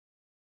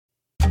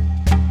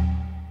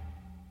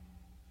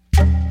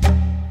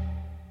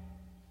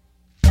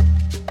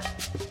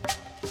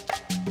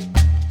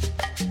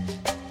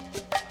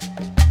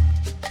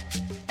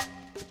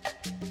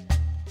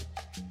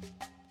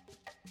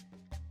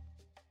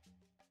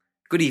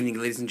Good evening,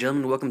 ladies and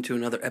gentlemen. Welcome to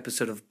another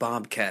episode of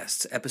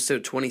Bobcast,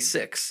 episode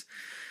 26,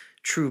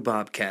 True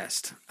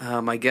Bobcast.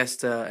 My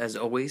guest, as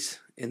always,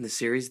 in the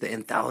series, the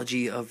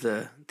anthology of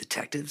the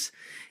detectives,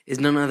 is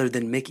none other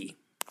than Mickey.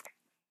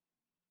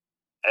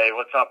 Hey,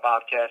 what's up,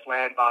 Bobcast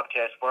land,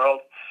 Bobcast world?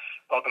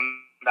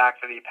 Welcome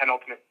back to the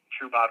penultimate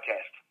True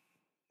Bobcast.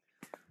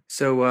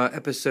 So,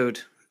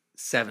 episode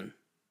 7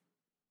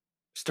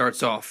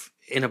 starts off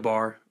in a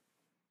bar.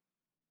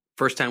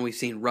 First time we've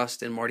seen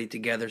Rust and Marty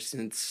together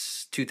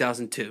since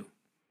 2002.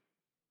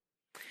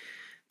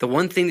 The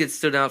one thing that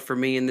stood out for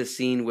me in this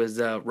scene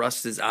was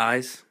Rust's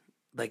eyes.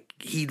 Like,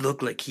 he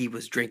looked like he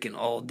was drinking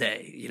all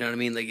day. You know what I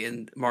mean? Like,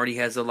 and Marty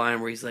has a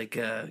line where he's like,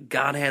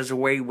 God has a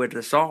way with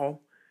us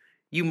all.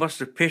 You must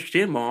have pissed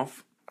him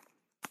off.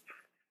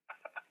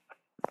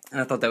 And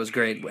I thought that was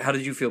great. How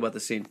did you feel about the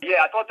scene?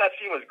 Yeah, I thought that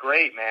scene was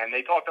great, man.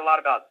 They talked a lot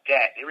about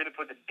debt. They really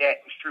put the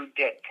debt in True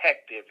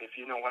Detective, if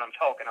you know what I'm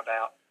talking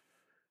about.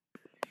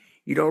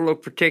 You don't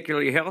look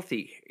particularly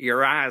healthy.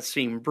 Your eyes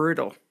seem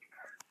brittle.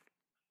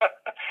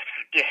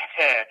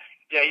 Yeah,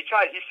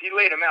 he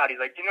laid him out. He's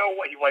like, you know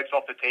what? He wipes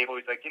off the table.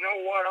 He's like, you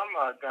know what? I'm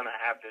going to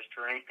have this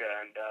drink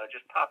and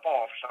just pop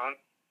off, son.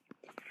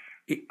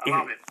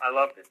 I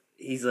loved it.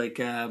 He's like,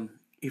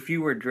 if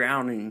you were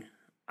drowning,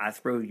 I'd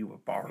throw you a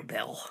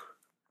barbell.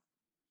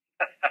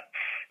 Yeah,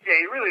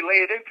 he really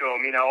laid it into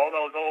him. You know, all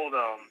those old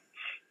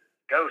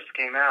ghosts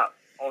came out.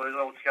 All those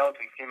old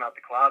skeletons came out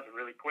the closet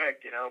really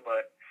quick, you know,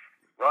 but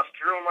Russ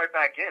drew him right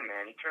back in,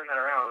 man. He turned that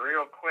around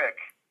real quick.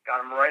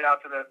 Got him right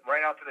out to the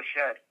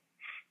shed.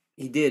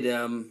 He did.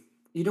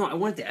 You know, I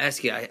wanted to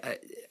ask you. I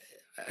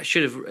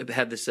should have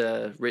had this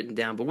written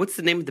down. But what's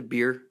the name of the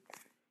beer?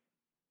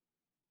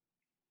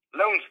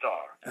 Lone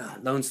Star.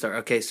 Lone Star.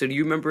 Okay, so do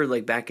you remember,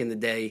 like, back in the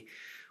day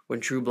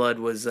when True Blood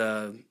was,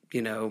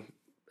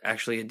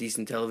 actually a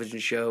decent television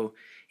show?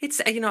 It's,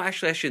 actually,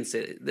 I shouldn't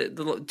say it.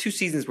 The 2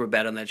 seasons were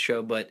bad on that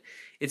show, but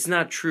it's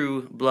not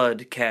True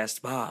Blood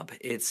Cast Bob.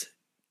 It's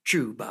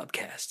True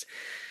Bobcast.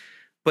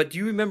 But do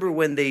you remember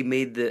when they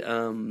made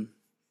the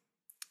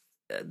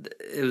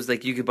it was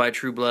like you could buy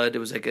True Blood, it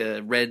was like a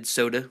red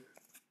soda?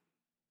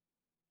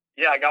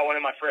 Yeah, I got one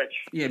in my fridge.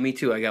 Yeah, me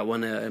too. I got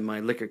one in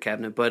my liquor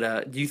cabinet.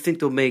 But do you think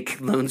they'll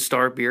make Lone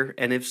Star beer?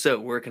 And if so,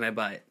 where can I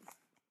buy it?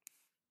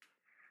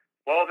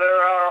 Well,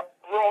 there are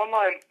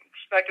online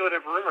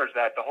speculative rumors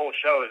that the whole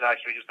show is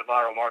actually just a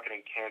viral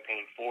marketing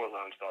campaign for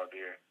Lone Star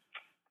beer.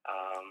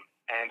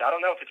 And I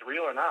don't know if it's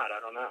real or not. I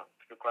don't know.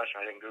 It's a good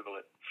question. I didn't Google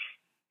it.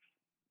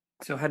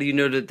 So how do you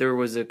know that there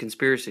was a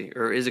conspiracy,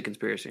 or is a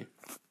conspiracy?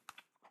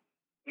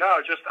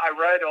 No, just I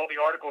read all the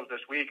articles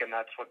this week, and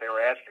that's what they were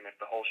asking, if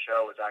the whole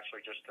show is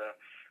actually just a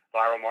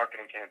viral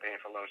marketing campaign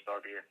for Lone Star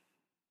beer.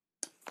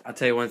 I'll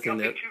tell you one thing.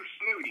 Nothing too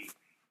smoothie.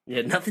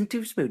 Yeah, nothing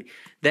too smooth.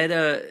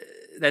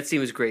 That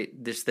scene was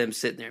great. Just them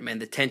sitting there, man.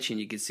 The tension,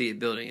 you could see it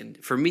building.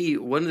 And for me,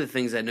 one of the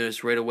things I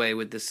noticed right away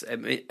with this, I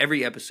mean,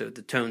 every episode,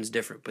 the tone's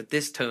different, but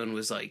this tone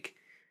was like,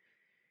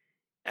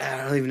 I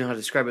don't even know how to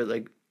describe it.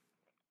 Like,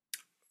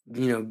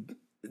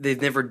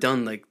 they've never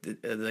done like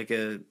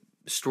a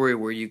story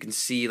where you can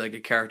see like a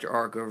character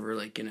arc over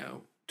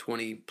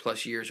 20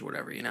 plus years or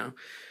whatever,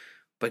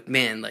 But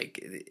man, like,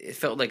 it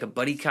felt like a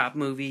buddy cop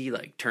movie,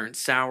 like, turned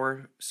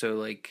sour. So,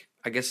 like,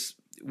 I guess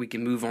we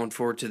can move on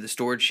forward to the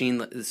storage scene,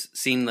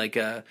 like,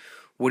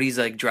 Woody's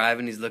like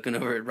driving, he's looking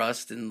over at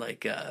Rust, and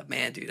like,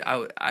 man, dude,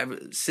 I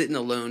was sitting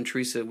alone.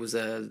 Teresa was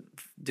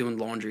doing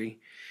laundry,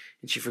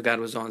 and she forgot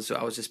it was on, so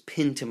I was just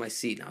pinned to my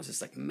seat, and I was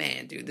just like,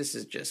 man, dude, this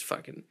is just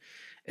fucking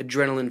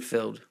adrenaline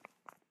filled.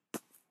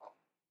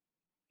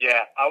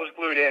 Yeah, I was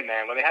glued in,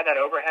 man. When they had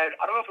that overhead,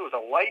 I don't know if it was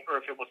a light or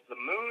if it was the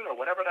moon or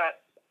whatever the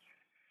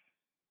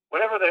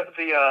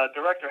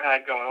director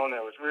had going on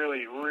there was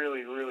really,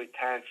 really, really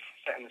tense,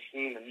 setting the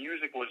scene. The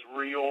music was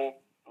real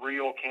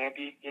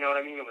campy. You know what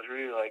I mean? It was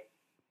really like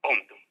boom,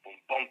 boom, boom,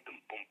 boom, boom,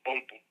 boom,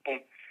 boom, boom, boom.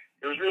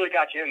 It was really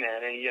got you in there.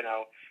 And then,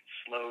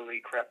 slowly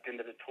crept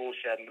into the tool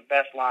shed. And the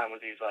best line was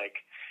he's like,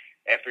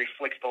 after he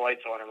flicks the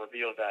lights on and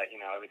reveals that,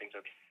 everything's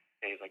okay.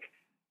 He's like,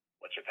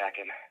 what you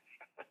packing?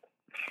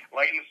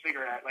 Lighting the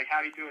cigarette. Like,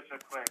 how'd he do it so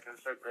quick? It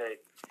was so great.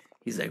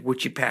 He's like,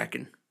 what you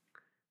packing?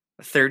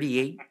 A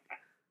 38?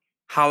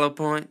 Hollow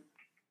point?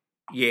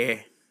 Yeah,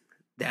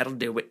 that'll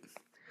do it.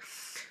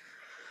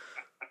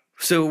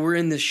 So we're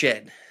in the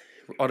shed.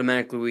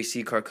 Automatically, we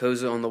see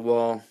Carcosa on the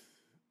wall.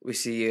 We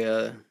see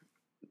the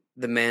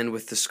man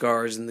with the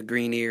scars and the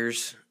green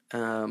ears.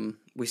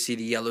 We see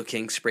the Yellow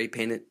King spray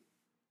painted.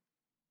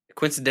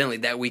 Coincidentally,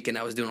 that weekend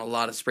I was doing a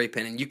lot of spray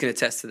painting. You can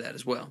attest to that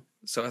as well.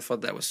 So I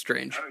thought that was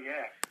strange. Oh,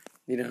 yeah.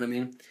 You know what I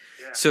mean?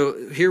 Yeah.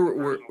 So here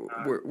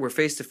we're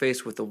face to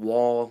face with a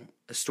wall,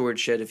 a storage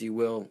shed, if you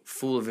will,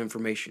 full of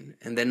information.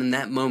 And then in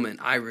that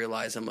moment, I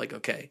realize, I'm like,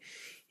 okay,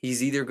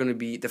 he's either going to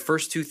be, the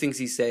first 2 things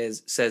he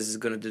says is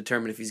going to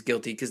determine if he's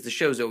guilty, because the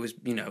show's always,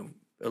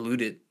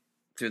 alluded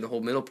through the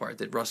whole middle part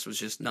that Russ was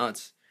just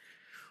nuts,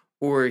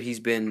 or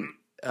he's been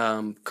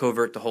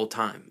covert the whole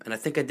time. And I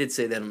think I did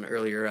say that on an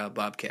earlier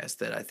Bobcast,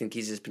 that I think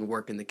he's just been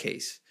working the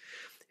case.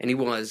 And he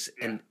was,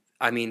 and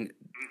I mean,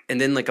 and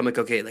then like I'm like,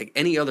 okay, like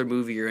any other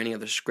movie or any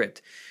other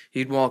script,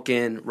 he'd walk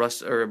in,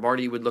 Russ or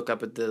Marty would look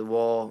up at the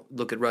wall,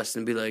 look at Russ,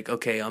 and be like,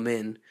 okay, I'm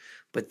in.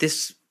 But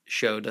this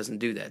show doesn't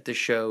do that. This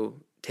show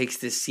takes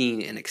this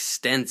scene and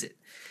extends it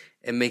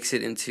and makes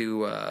it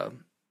into.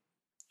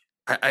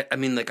 I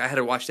mean, like I had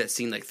to watch that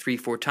scene like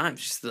 3-4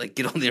 times just to like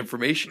get all the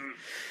information.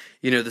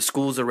 The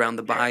schools around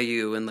the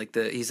bayou and like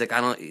he's like,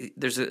 I don't.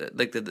 There's a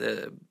like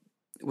the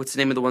what's the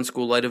name of the one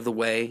school, Light of the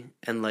Way,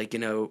 and like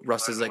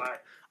Russ is like,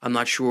 I'm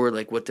not sure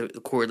like what the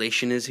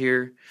correlation is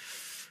here.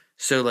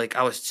 So like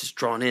I was just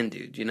drawn in,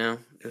 dude.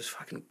 It was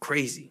fucking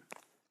crazy.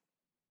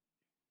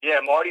 Yeah,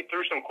 Marty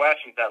threw some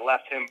questions that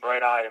left him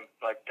bright-eyed and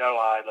like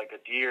doe-eyed, like a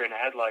deer in the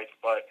headlights.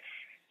 But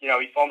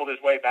he fumbled his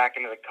way back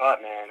into the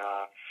cut, man.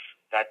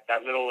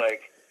 That little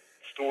like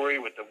story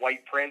with the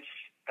White Prince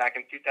back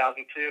in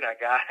 2002, that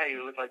guy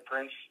who looked like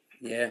Prince.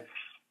 Yeah.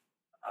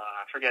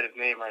 I forget his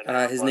name right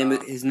now.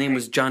 His name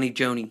was Johnny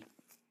Joni.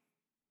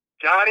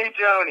 Johnny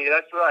Joni,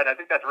 that's right. I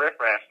think that's Riff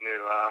Raff's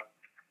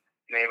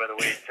new name of the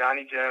week,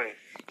 Johnny Joni.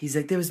 He's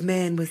like, there was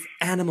man with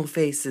animal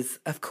faces.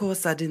 Of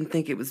course I didn't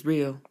think it was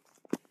real.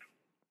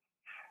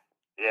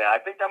 Yeah, I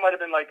think that might have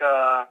been like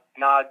a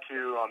nod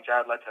to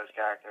Jared Leto's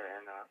character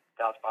in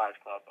Dallas Buyers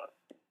Club, but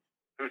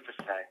who's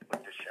to say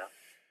with this show?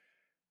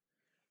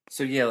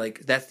 So yeah,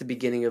 like that's the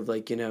beginning of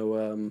like,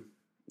 the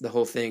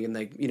whole thing. And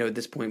like, at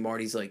this point,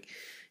 Marty's like,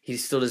 he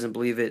still doesn't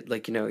believe it.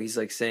 Like, he's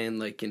like saying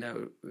like,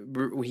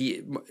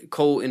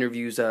 Cole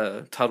interviews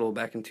Tuttle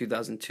back in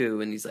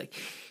 2002. And he's like,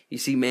 you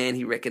see, man,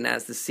 he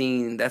recognized the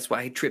scene. That's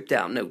why he tripped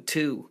out note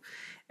 2.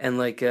 And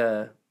like,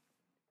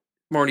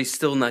 Marty's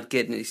still not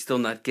getting it. He's still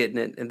not getting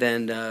it. And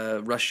then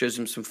Russ shows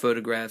him some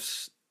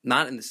photographs,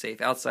 not in the safe,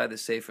 outside the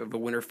safe, of a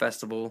winter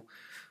festival,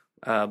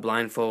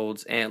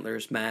 blindfolds,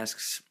 antlers,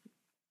 masks.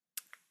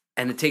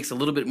 And it takes a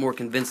little bit more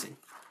convincing.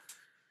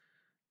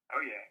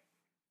 Oh,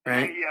 yeah.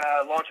 Right? And he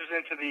launches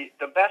into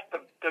the best,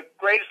 the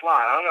greatest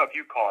line. I don't know if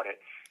you caught it.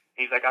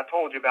 He's like, I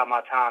told you about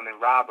my time in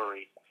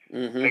robbery.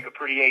 Mm-hmm. Make a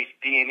pretty ace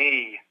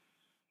B&E.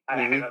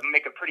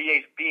 Make a pretty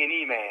ace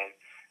B&E, man.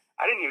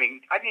 I didn't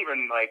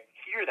even like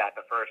hear that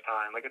the first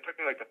time. Like it took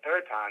me like the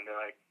third time to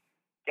like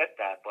get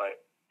that,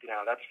 but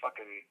that's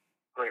fucking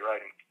great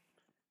writing.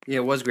 Yeah,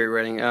 it was great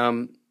writing.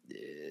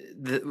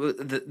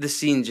 The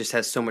scene just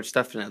has so much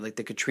stuff in it, like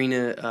the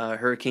Katrina,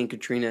 Hurricane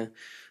Katrina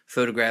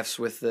photographs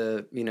with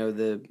the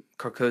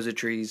Carcosa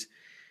trees,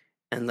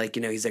 and like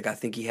he's like, I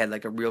think he had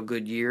like a real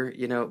good year.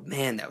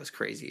 Man, that was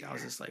crazy. I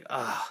was just like,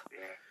 ah. Yeah.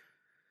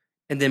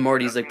 And then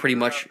Marty's like, pretty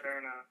much.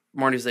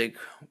 Marty's like,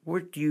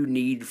 what do you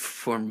need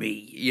from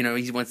me?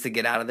 He wants to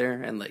get out of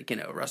there. And like,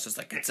 Russ is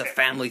like, it's a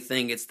family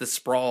thing. It's the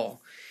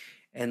sprawl.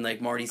 And like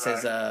Marty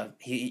says,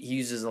 he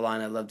uses a line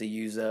I love to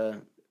use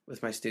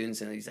with my students.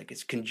 And he's like,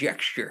 it's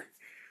conjecture.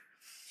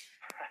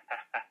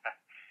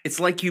 It's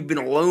like you've been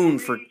alone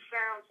for. Sounds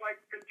like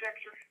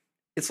conjecture.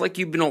 It's like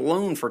you've been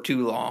alone for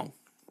too long.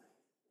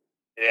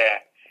 Yeah.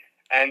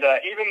 And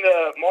even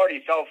the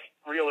Marty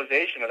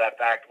self-realization of that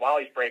fact while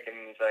he's breaking,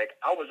 he's like,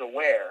 I was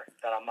aware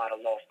that I might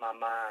have lost my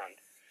mind.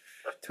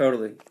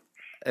 Totally.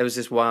 It was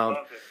just wild.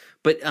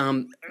 But,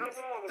 and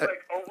overall, it was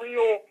like a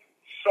real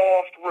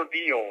soft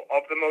reveal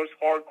of the most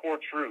hardcore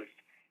truth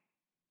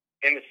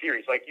in the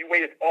series. Like, you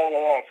waited all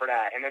along for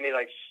that, and then they,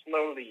 like,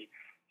 slowly,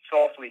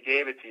 softly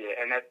gave it to you.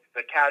 And that's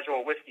the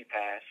casual whiskey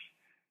pass.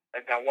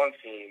 Like that one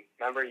scene,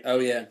 remember? He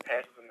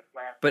passes in the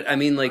flask. But I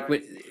mean, like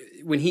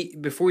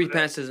before he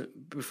passes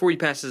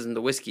in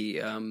the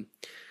whiskey, I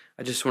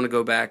just want to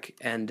go back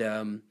and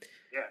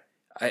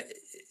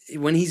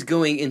when he's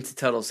going into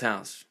Tuttle's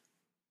house,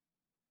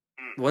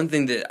 one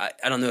thing that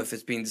I don't know if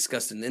it's being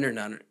discussed in the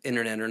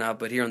internet or not,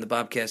 but here on the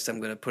Bobcast,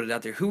 I'm going to put it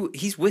out there.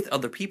 He's with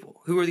other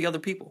people. Who are the other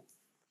people?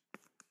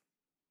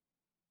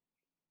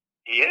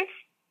 He is?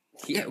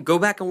 Yeah, go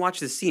back and watch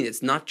the scene.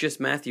 It's not just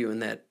Matthew in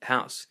that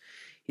house.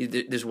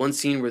 There's one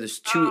scene where there's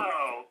two.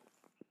 Oh.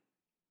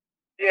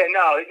 Yeah, no,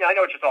 I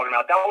know what you're talking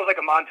about. That was like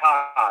a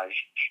montage.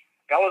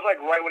 That was like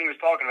right when he was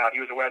talking about he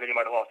was aware that he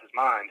might have lost his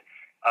mind.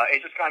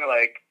 It just kind of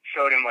like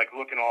showed him like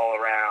looking all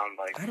around.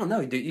 Like I don't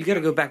know, dude. You got to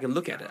go back and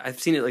look at it.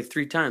 I've seen it like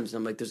 3 times. And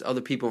I'm like, there's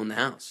other people in the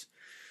house.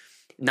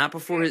 Not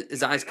before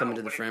his eyes come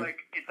into the frame.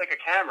 It's like a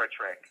camera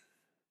trick.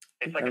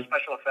 It's like a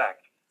special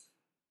effect.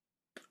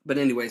 But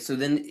anyway, so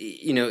then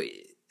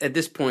at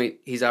this point,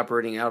 he's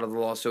operating out of the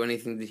law, so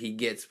anything that he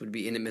gets would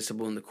be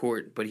inadmissible in the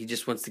court, but he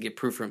just wants to get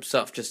proof for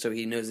himself, just so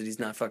he knows that he's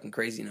not fucking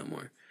crazy no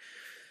more.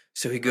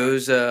 So he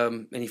goes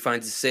and he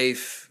finds a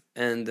safe,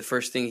 and the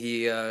first thing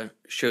he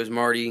shows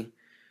Marty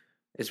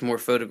is more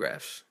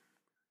photographs.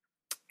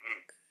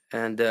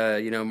 And,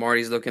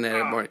 Marty's looking at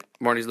it.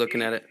 Marty's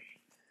looking at it.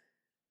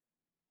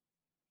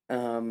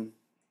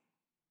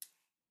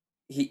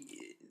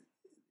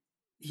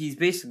 He's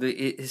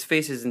basically, his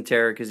face is in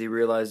terror because he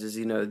realizes,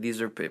 these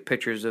are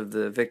pictures of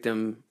the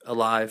victim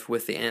alive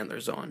with the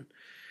antlers on.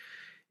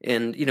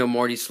 And,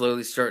 Marty's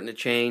slowly starting to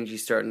change.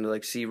 He's starting to,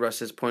 like, see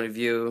Russ's point of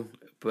view.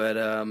 But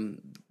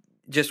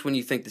just when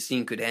you think the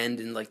scene could end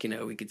and, like,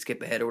 we could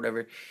skip ahead or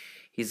whatever,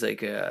 he's like,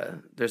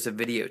 there's a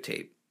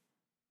videotape.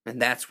 And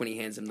that's when he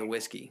hands him the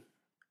whiskey.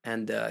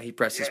 and he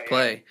presses Yeah, yeah.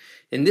 play.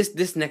 And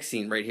this next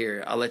scene right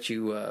here, I'll let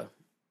you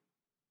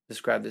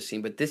describe this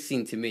scene, but this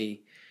scene to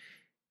me,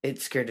 it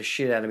scared the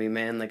shit out of me,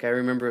 man. Like I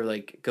remember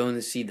like going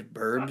to see The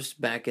Burbs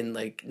back in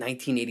like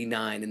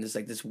 1989, and there's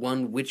like this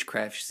one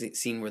witchcraft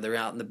scene where they're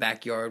out in the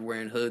backyard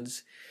wearing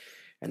hoods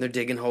and they're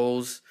digging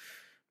holes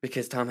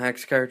because Tom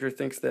Hanks' character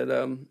thinks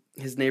that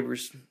his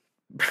neighbor's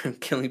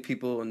killing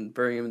people and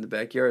burying them in the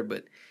backyard.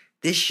 But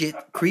this shit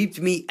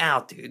creeped me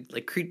out, dude.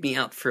 Like creeped me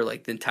out for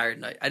like the entire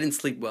night. I didn't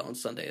sleep well on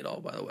Sunday at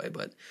all, by the way.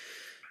 But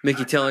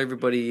Mickey, tell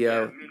everybody Me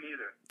neither.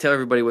 tell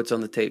everybody what's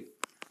on the tape.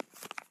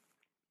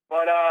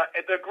 But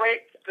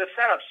the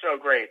setup's so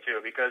great too,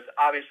 because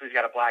obviously he's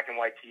got a black and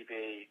white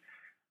TV,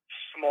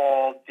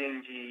 small,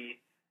 dingy,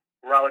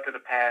 relic of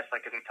the past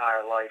like his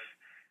entire life,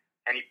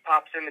 and he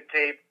pops in the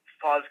tape.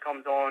 Fuzz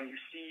comes on. You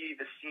see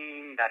the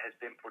scene that has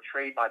been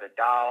portrayed by the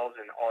dolls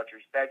in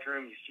Audrey's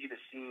bedroom. You see the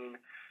scene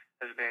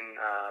has been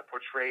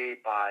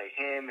portrayed by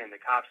him in the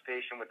cop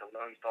station with the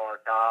Lone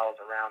Star dolls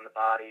around the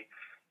body.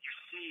 You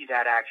see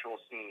that actual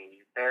scene.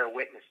 You bear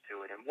witness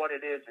to it. And what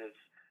it is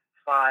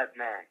 5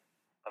 men.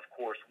 Of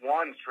course,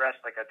 one's dressed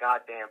like a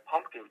goddamn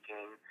pumpkin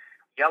king.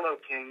 Yellow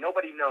King,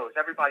 nobody knows.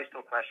 Everybody's still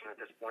questioning at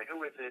this point.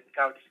 Who is it? The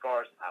guy with the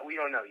scars? We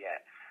don't know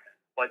yet.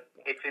 But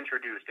it's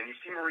introduced. And you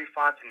see Marie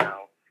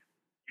Fontenot.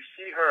 You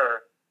see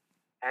her,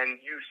 and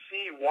you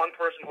see one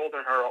person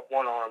holding her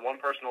one arm,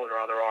 one person holding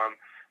her other arm,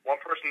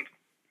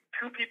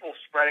 two people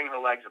spreading her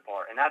legs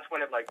apart. And that's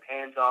when it like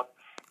pans up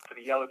to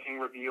the Yellow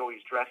King reveal.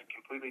 He's dressed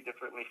completely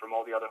differently from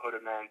all the other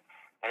hooded men.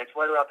 And it's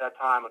right about that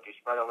time, if they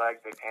spread their legs,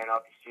 they pan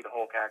up, you see the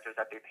whole characters,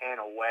 that they pan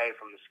away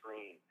from the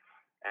screen.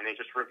 And they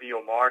just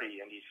reveal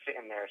Marty, and he's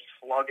sitting there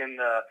slugging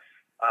the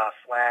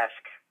flask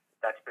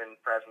that's been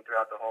present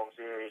throughout the whole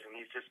series, and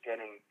he's just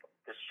getting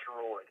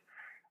destroyed.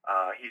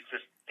 He's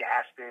just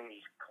gasping,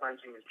 he's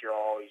clenching his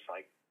jaw, he's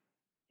like,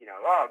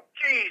 oh,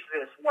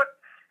 Jesus, what?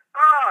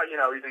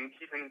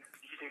 He's in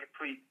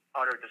complete,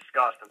 utter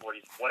disgust of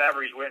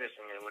whatever he's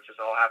witnessing, which is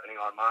all happening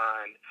on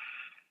mind,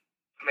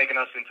 making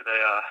us into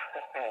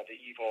the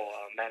evil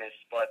menace.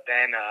 But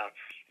then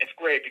it's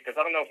great because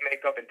I don't know if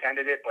makeup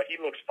intended it, but he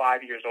looks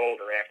 5 years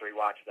older after he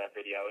watches that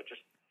video.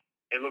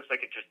 It looks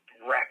like it just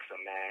wrecks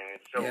him, man.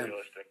 It's so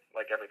realistic,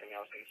 like everything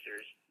else in the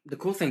series. The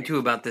cool thing too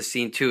about this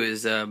scene too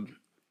is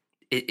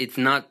it's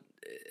not.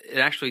 It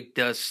actually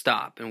does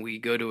stop, and we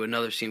go to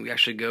another scene. We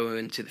actually go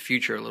into the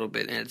future a little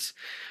bit, and it's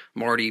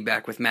Marty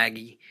back with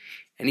Maggie.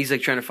 And he's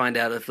like trying to find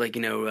out if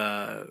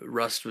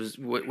Rust was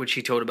what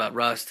she told about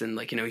Rust, and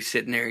he's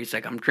sitting there, he's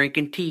like, I'm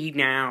drinking tea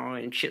now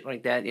and shit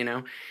like that,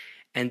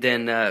 And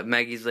then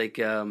Maggie's like,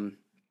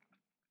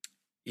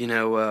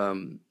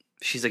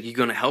 she's like, you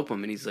gonna help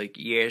him? And he's like,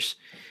 yes.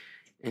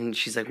 And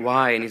she's like,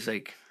 why? And he's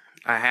like,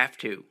 I have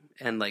to.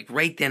 And like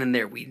right then and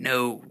there, we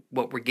know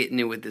what we're getting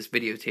in with this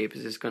videotape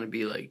is just gonna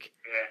be like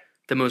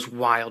the most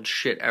wild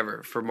shit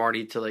ever for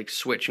Marty to like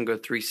switch and go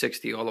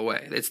 360 all the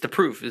way. It's the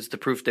proof. It's the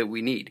proof that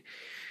we need.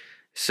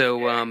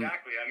 So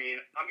exactly. I mean,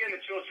 I'm getting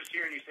the chills just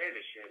hearing you say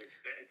this shit.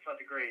 It's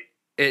such a great.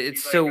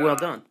 It's so well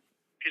done.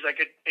 She's like,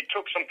 it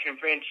took some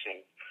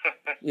convincing.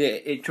 Yeah,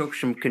 it took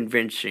some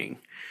convincing.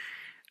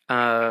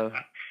 But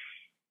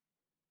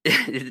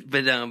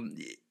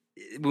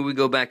when we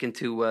go back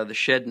into the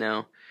shed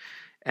now,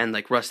 and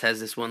like Rust has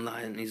this one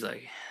line, and he's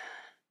like,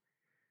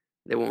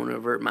 "They won't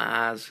avert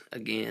my eyes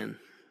again,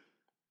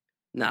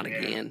 not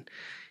again."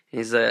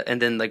 And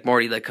then like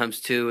Marty like comes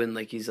to, and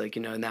like he's like,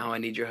 now I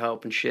need your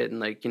help and shit, and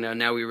like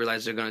now we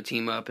realize they're gonna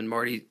team up, and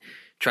Marty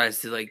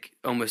tries to like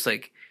almost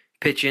like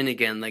pitch in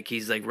again, like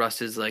he's like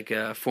Russ's like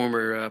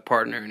former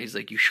partner, and he's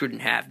like, you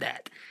shouldn't have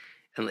that,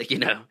 and like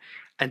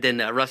and then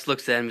Russ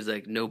looks at him, he's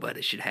like,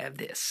 nobody should have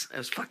this. That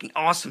was fucking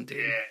awesome, dude.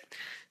 Yeah.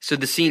 So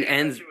the scene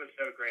ends. That was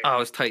so great. Oh, it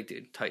was tight,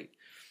 dude, tight.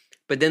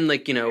 But then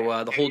like the whole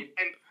and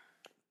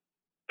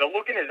the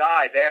look in his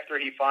eyes after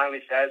he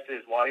finally says to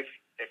his wife.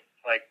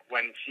 Like,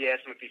 when she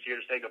asks him if he's here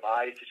to say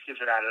goodbye, he just gives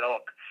her that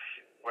look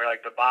where,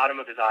 like, the bottom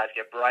of his eyes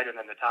get brighter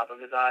than the top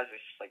of his eyes. It's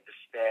just, like,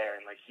 despair,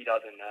 and, like, he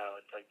doesn't know.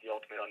 It's, like, the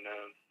ultimate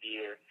unknown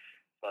fear.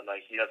 But,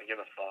 like, he doesn't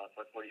give a fuck.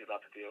 What he's about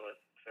to deal with.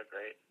 So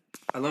great.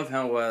 I love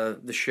how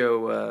the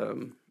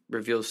show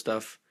reveals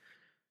stuff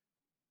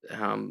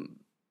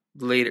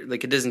later.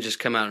 Like, it doesn't just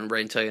come out and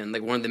right and tell you. And,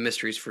 like, one of the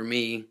mysteries for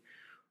me,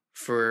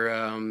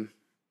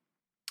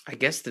 I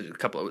guess,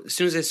 as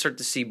soon as I start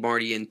to see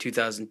Marty in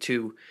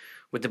 2002...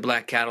 with the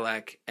black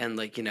Cadillac, and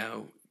like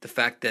the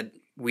fact that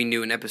we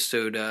knew in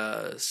episode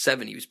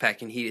 7 he was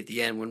packing heat at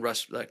the end when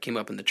Russ came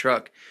up in the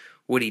truck,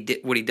 what he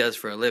does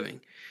for a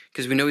living,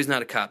 because we know he's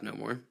not a cop no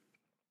more.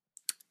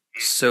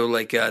 So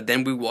like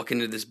then we walk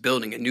into this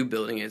building, a new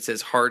building, and it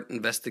says Hart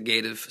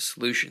Investigative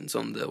Solutions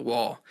on the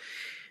wall,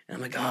 and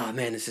I'm like, oh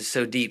man, this is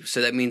so deep.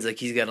 So that means like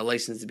he's got a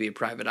license to be a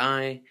private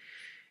eye.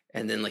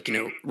 And then, like,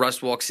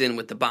 Russ walks in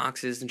with the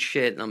boxes and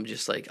shit, and I'm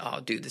just like, oh,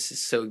 dude, this is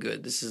so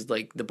good. This is,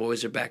 like, the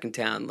boys are back in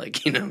town. Like,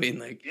 what I mean?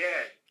 Like,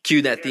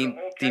 cue that theme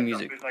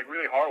music. It's, like,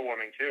 really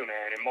heartwarming, too,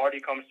 man. And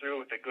Marty comes through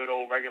with the good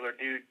old regular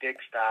dude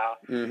dick style.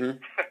 Mm-hmm.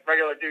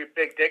 Regular dude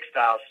big dick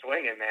style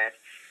swinging, man.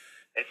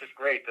 It's just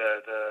great.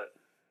 The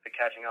the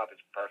catching up is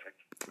perfect.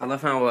 I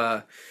love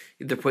how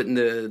they're putting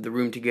the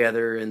room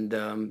together, and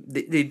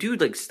they do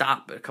like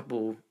stop a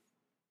couple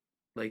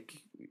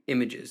like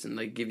images and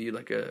like give you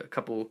like a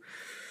couple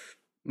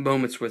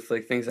moments with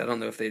like things I don't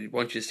know if they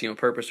want you to see on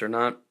purpose or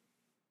not.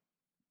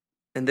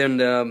 And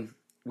then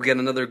we got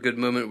another good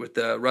moment with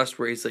Russ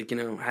where he's like, you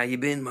know, how you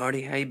been,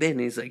 Marty? How you been?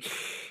 And he's like,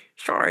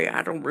 sorry,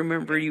 I don't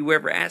remember you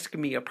ever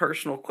asking me a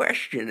personal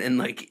question. And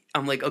like,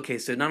 I'm like, okay,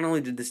 so not only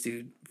did this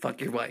dude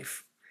fuck your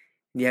wife,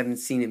 you haven't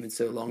seen him in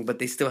so long, but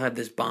they still have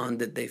this bond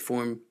that they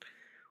formed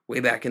way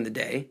back in the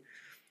day.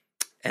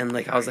 And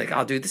like, I was like,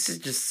 oh, dude, this is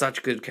just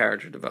such good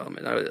character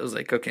development. I was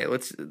like, okay,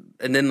 let's.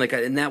 And then like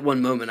in that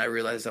one moment, I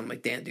realized I'm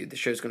like, damn, dude, the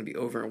show's going to be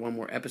over in one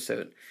more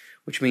episode,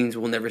 which means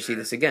we'll never see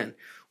this again.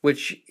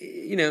 Which,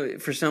 you know,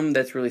 for some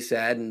that's really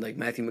sad. And like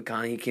Matthew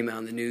McConaughey came out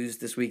in the news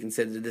this week and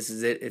said that this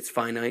is it. It's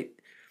finite,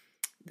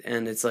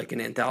 and it's like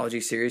an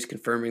anthology series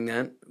confirming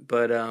that.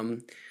 But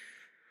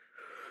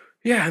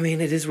yeah, I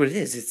mean, it is what it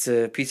is. It's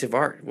a piece of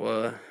art.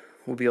 We'll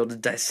be able to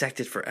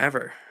dissect it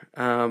forever.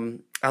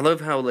 I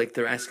love how like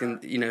they're asking,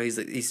 you know,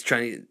 he's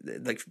trying to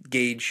like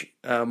gauge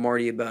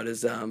Marty about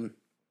his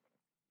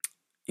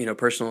you know,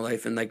 personal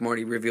life, and like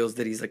Marty reveals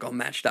that he's like on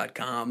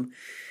Match.com,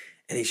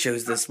 and he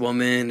shows this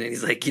woman, and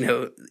he's like, you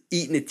know,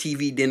 eating a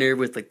TV dinner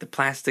with like the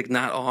plastic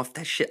not off.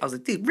 That shit, I was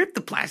like, dude, rip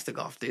the plastic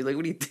off, dude. Like,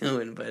 what are you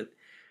doing? But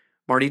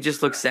Marty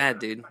just looks sad,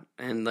 dude,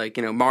 and like,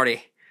 you know,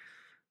 Marty,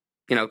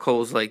 you know,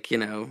 Cole's like, you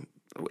know,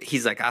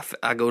 he's like,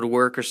 I go to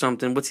work or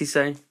something. What's he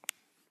say?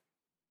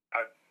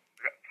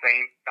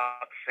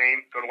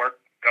 Same, go to work,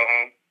 go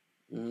home.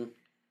 Mm-hmm.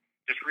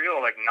 Just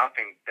real, like,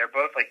 nothing. They're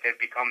both, like, they've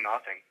become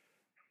nothing.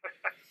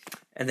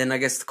 And then I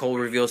guess Cole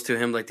reveals to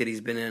him, like, that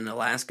he's been in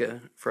Alaska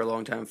for a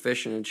long time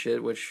fishing and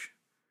shit, which,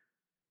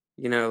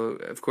 you know,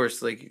 of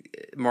course,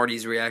 like,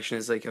 Marty's reaction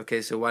is like,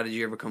 okay, so why did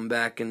you ever come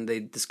back? And they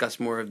discuss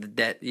more of the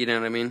debt, you know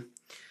what I mean?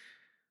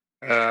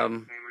 Same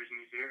reason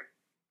he's here.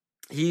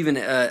 He even,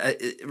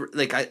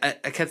 like,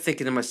 I kept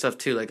thinking to myself,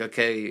 too, like,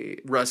 okay,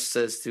 Russ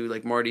says to,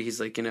 like, Marty, he's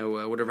like, you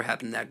know, whatever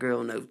happened to that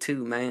girl, no,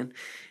 too, man.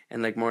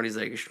 And, like, Marty's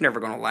like, it's never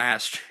going to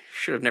last.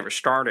 Should have never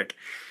started.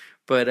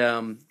 But,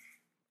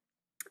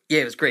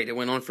 yeah, it was great. It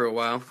went on for a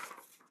while.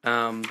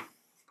 And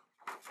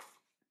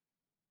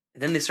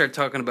then they started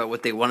talking about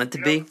what they wanted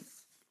to be,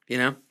 you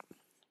know?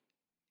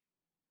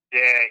 Yeah,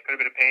 it could have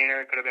been a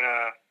painter, it could have been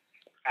a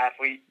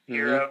athlete,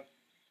 hero.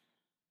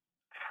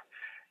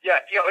 Yeah,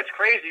 you know, it's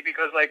crazy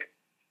because, like,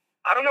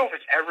 I don't know if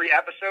it's every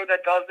episode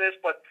that does this,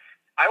 but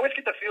I always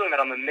get the feeling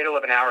that I'm in the middle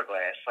of an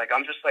hourglass. Like,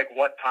 I'm just like,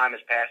 what time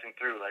is passing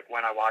through, like,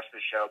 when I watch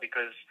this show?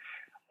 Because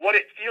what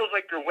it feels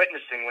like you're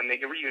witnessing when they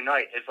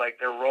reunite is,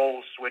 like, their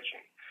roles switching.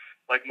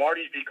 Like,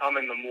 Marty's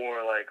becoming the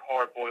more, like,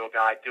 hard-boiled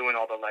guy, doing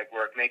all the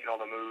legwork, making all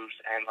the moves,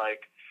 and,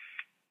 like,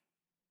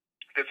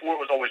 before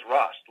it was always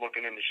Russ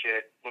looking into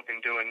shit,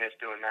 doing this,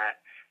 doing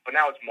that. But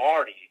now it's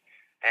Marty.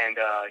 And,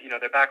 you know,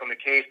 they're back on the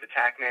case, the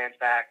tax man's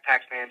back,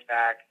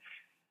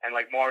 and,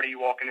 like, Marty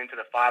walking into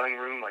the filing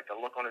room, like, the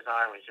look on his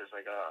eye was just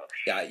like, oh,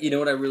 shit. Yeah, you know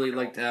what I really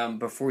liked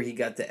before he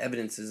got to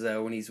evidence is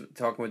when he's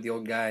talking with the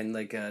old guy and,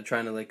 like,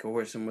 trying to, like,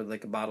 coerce him with,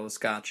 like, a bottle of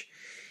scotch.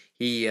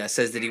 He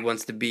says that he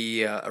wants to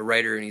be a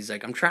writer, and he's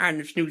like, I'm trying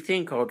this new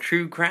thing called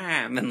true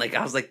crime. And, like,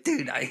 I was like,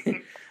 dude,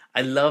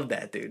 I love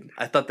that, dude.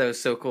 I thought that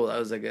was so cool. That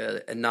was, like,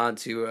 a nod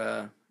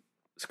to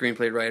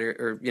screenplay writer,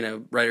 or, you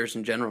know, writers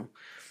in general.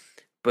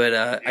 But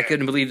I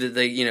couldn't believe that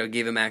they, you know,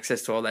 gave him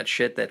access to all that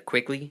shit that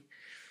quickly.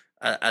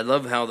 I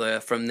love how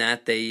from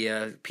that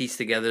they piece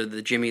together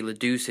the Jimmy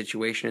Ledoux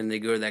situation, and they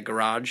go to that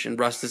garage, and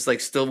Russ is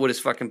like still with his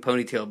fucking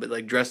ponytail, but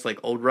like dressed like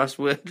old Russ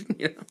would,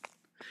 you know?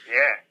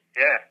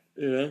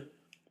 Yeah.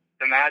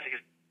 The magic is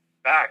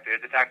back,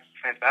 dude. The tax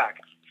man's back.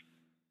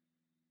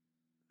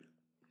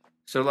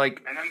 So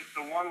like, and then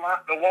the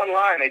one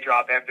line they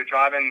drop after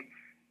driving,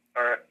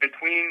 or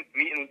between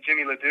meeting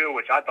Jimmy Ledoux,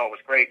 which I thought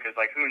was great because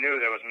like who knew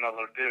there was another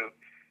Ledoux.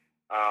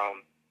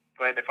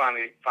 Glad they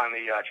finally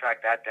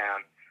tracked that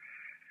down.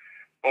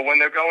 But when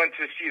they're going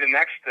to see the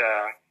next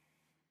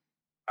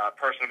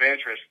person of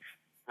interest,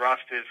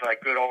 Rust is like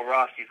good old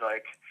Rust. He's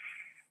like,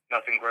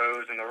 nothing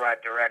grows in the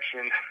right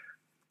direction.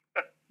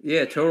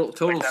 Yeah, total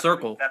like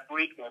circle. That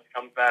bleakness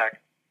comes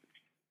back.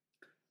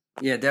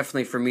 Yeah,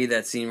 definitely for me,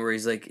 that scene where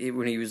he's like,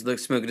 when he was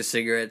smoking a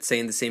cigarette,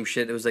 saying the same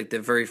shit, it was like the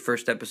very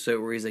first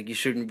episode where he's like, you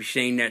shouldn't be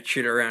saying that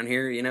shit around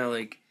here, you know,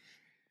 like.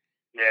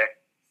 Yeah.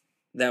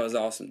 That was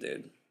awesome,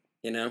 dude.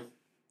 You know?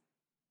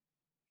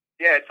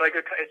 Yeah, it's like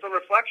it's a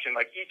reflection.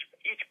 Like each,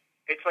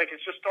 it's like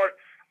it's just start.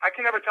 I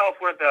can never tell if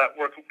we're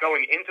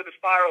going into the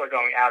spiral or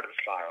going out of the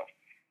spiral.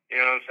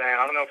 You know what I'm saying?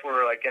 I don't know if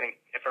we're like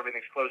if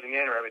everything's closing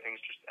in or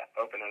everything's just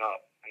opening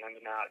up. And then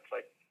now it's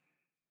like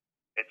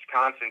it's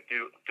constant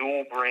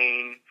dual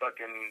brain,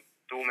 fucking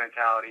dual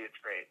mentality.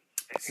 It's great.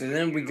 So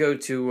then we go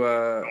to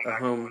a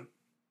home.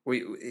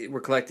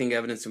 We're collecting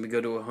evidence, and we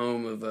go to a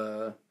home of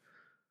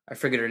I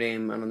forget her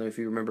name. I don't know if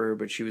you remember her,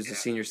 but she was a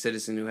senior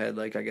citizen who had,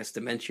 like, I guess,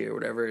 dementia or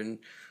whatever. And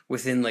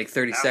within, like,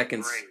 30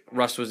 seconds,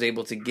 Russ was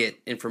able to get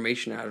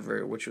information out of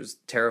her, which was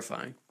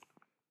terrifying.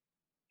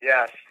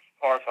 Yes,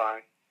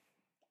 horrifying.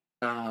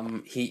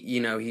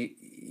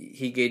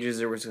 He gauges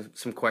there was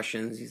some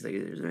questions. He's like,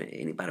 "Is there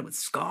anybody with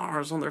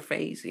scars on their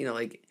face?"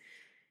 Like.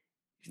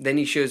 Then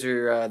he shows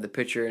her the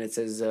picture, and it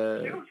says,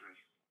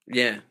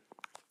 "Yeah."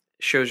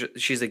 Shows her,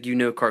 she's like,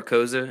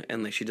 Carcosa,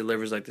 and like she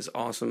delivers like this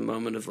awesome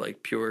moment of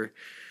like pure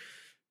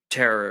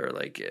terror.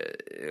 Like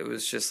it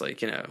was just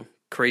like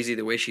crazy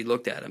the way she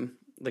looked at him.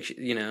 Like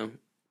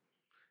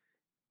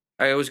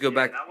I always go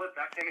back.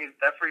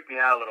 That freaked me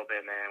out a little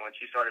bit, man. When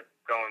she started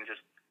going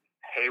just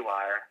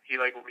haywire, he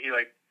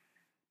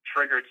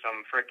triggered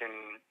some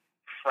freaking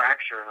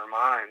fracture in her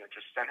mind that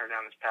just sent her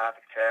down this path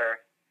of terror.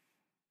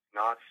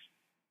 Nuts.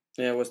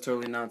 Yeah, it was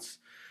totally nuts.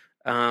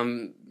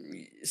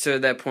 So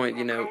at that point,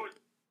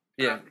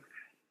 yeah.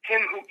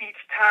 Him who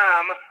eats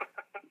time.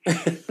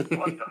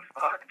 What the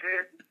fuck,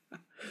 dude?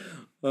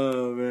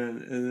 Oh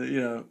man,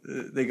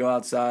 and, they go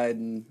outside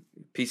and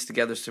piece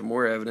together some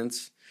more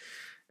evidence.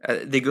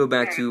 They go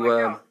back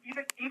to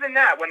even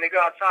that when they go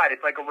outside,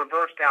 it's like a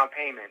reverse down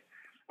payment.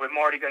 With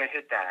Marty going to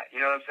hit that, you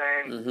know what I'm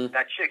saying? Mm-hmm.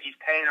 That chick, he's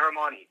paying her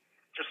money,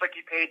 just like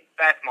he paid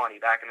Beth money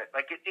back in the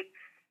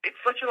It's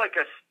such an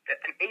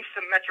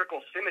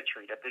asymmetrical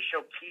symmetry that the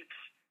show keeps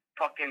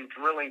fucking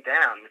drilling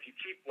down. If you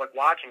keep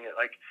watching it,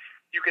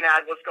 you can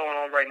add what's going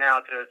on right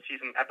now to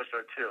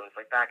episode 2. It's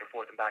like back and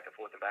forth and back and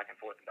forth and back and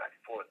forth and back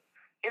and forth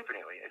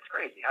infinitely. It's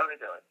crazy. How do they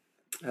do it?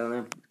 I don't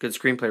know. Good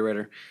screenplay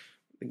writer.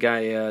 The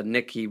guy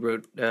Nick, he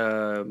wrote.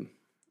 I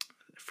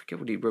forget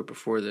what he wrote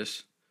before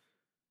this.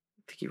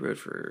 I think he wrote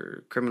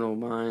for Criminal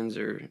Minds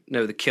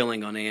The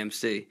Killing on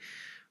AMC.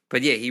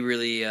 But yeah, he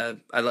really, I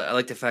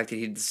like the fact that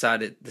he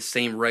decided the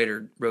same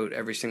writer wrote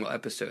every single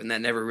episode, and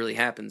that never really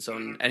happens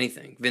on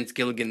anything. Vince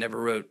Gilligan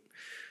never wrote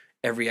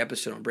every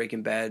episode on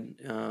Breaking Bad.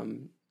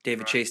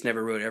 David Chase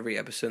never wrote every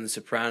episode in The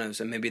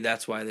Sopranos, and maybe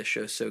that's why this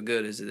show's so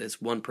good, is that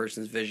it's one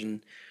person's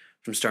vision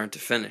from start to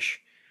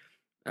finish.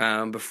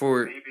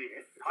 Before... Maybe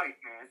it's tight,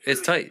 man.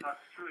 It's tight. It's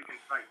truly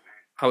tight,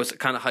 man. I was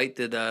kind of hyped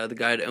that the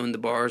guy that owned the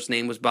bar's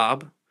name was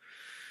Bob.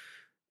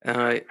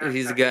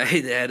 He's a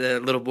guy that had a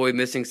little boy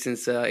missing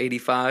since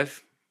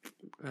 85.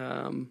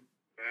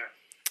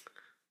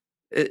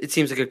 It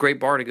seems like a great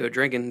bar to go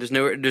drinking.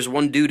 There's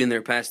one dude in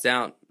there passed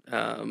out.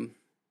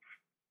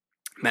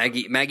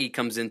 Maggie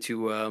comes in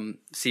to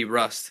see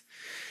Rust,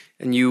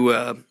 and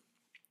you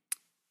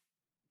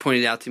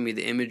pointed out to me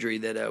the imagery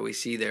that we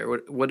see there.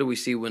 What do we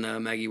see when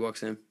Maggie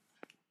walks in?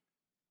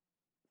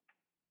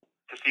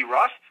 To see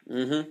Rust?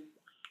 Mm-hmm.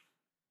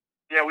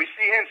 Yeah, we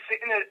see him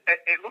sitting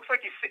it looks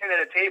like he's sitting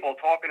at a table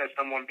talking to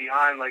someone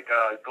behind like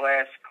a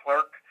glass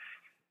clerk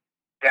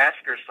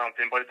desk or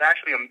something, but it's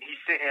actually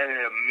he's sitting in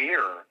a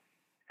mirror,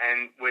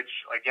 and which,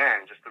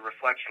 again, just the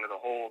reflection of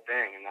the whole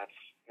thing, and that's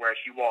where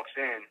she walks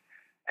in,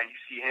 and you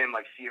see him,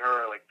 see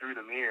her, through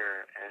the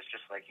mirror, and it's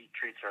just like he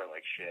treats her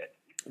like shit.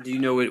 Do you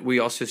know what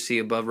we also see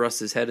above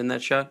Russ's head in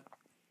that shot?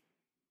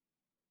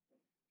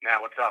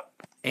 Now, what's up?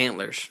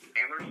 Antlers.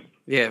 Antlers?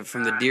 Yeah,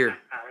 from the deer.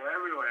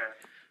 Everywhere.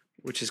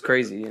 Which is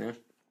crazy, Yeah,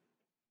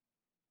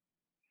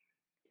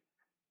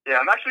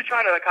 I'm actually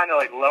trying to kind of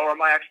lower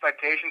my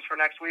expectations for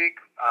next week.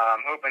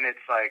 I'm hoping it's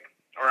I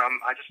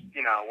just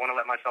want to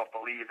let myself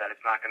believe that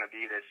it's not going to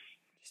be this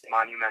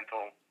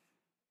monumental,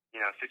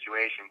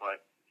 situation.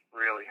 But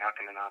really, how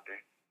can it not be?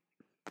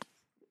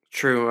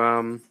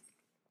 True.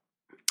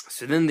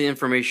 So then the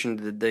information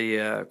that they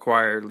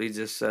acquired leads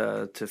us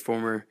to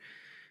former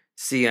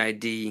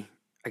CID.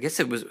 I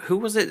guess it was, who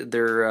was it?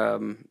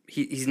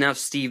 He's now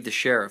Steve the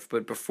Sheriff,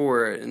 but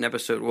before in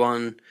episode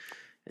 1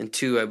 and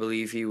 2, I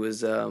believe he was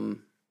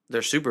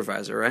their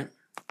supervisor, right?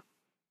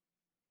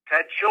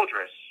 Ted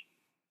Childress.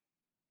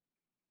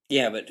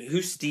 Yeah, but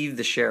who's Steve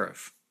the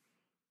Sheriff?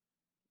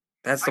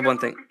 That's the one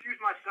thing. I confused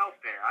myself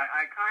there.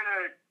 I kind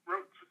of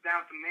wrote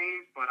down some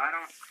names, but I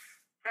don't.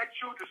 Ted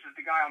Childress is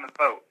the guy on the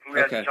boat who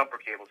has the jumper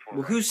cables for.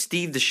 Well, who's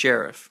Steve the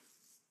Sheriff?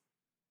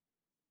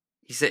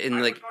 He said in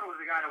I thought it was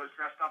the guy that was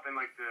dressed up in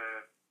the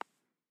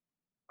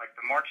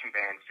marching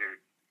band suit.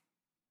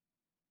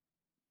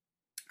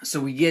 So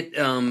we get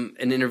an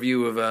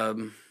interview of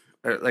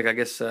I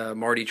guess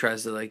Marty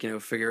tries to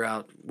figure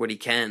out what he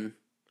can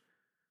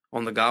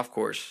on the golf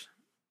course.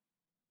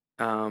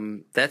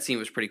 That scene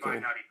was pretty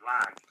cool.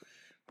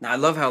 Now I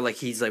love how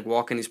he's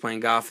walking, he's playing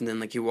golf, and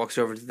then he walks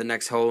over to the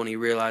next hole and he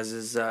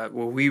realizes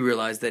we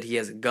realize that he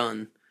has a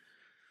gun,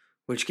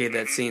 which gave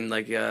that scene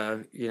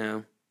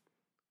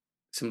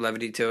some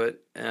levity to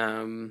it.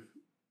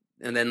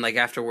 And then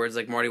afterwards,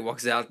 Marty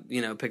walks out,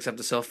 picks up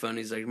the cell phone.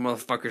 He's like,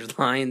 "Motherfucker's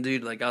lying,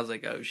 dude." I was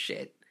like, "Oh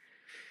shit."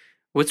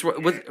 What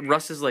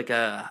Russ is I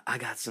got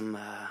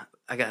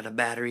a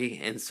battery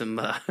and some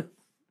yeah,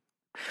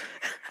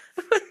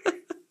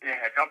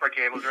 jumper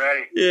cables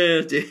ready.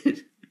 Yeah,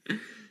 dude.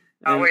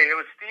 Oh wait, it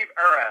was Steve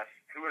Eras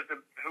who was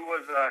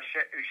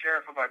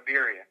sheriff of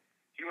Iberia.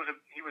 He was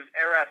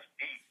Eras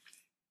beat.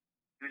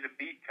 He was a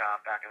beat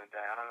cop back in the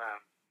day. I don't know.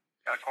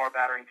 Got a car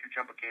battery and 2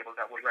 jumper cables.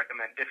 That would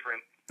recommend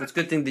different. It's a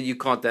good thing that you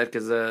caught that,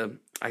 because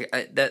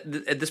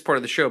at this part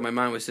of the show, my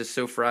mind was just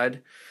so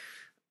fried.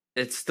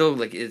 It's still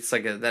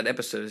that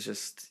episode is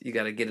just, you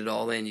got to get it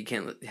all in. You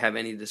can't have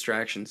any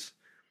distractions.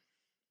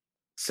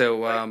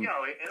 So,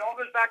 it all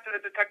goes back to the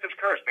detective's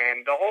curse,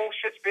 man. The whole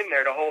shit's been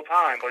there the whole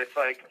time, but it's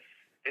like,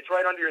 it's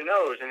right under your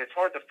nose, and it's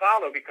hard to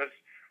follow because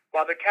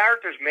while the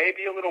characters may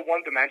be a little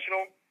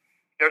one-dimensional,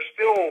 they're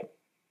still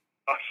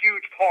a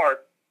huge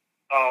part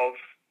of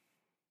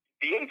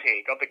the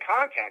intake, of the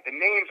content. The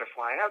names are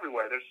flying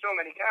everywhere. There's so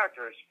many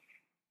characters.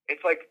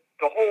 It's like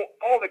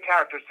all the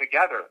characters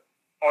together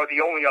are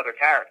the only other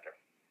character.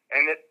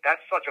 And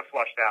that's such a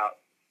flushed out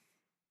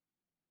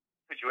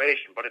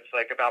situation, but it's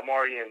like about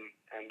Marty and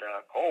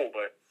Cole,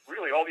 but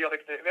really all the other,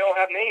 they all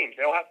have names.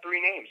 They all have 3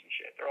 names and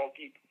shit. They're all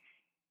deep,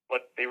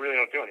 but they really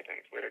don't do anything.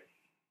 It's weird.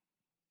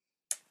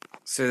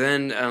 So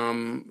then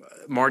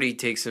Marty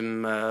takes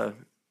him out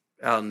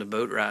on the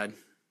boat ride.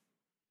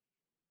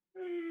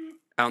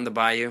 Out in the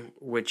bayou,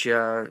 which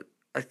I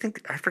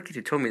forget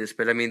who told me this,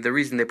 but I mean, the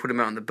reason they put him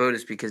out on the boat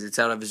is because it's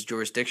out of his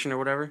jurisdiction or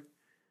whatever.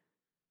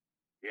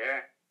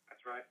 Yeah,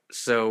 that's right.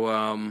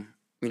 So,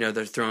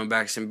 they're throwing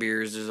back some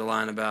beers. There's a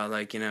line about,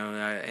 like,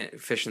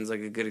 fishing's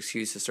like a good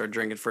excuse to start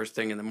drinking first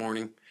thing in the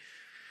morning.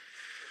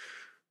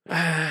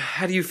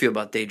 How do you feel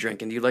about day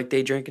drinking? Do you like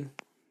day drinking?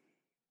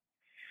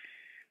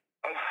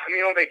 I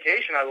mean, on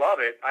vacation, I love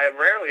it. I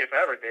rarely, if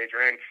ever, day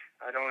drink.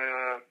 I'm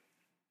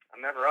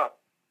never up.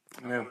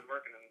 I'm always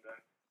working in the day.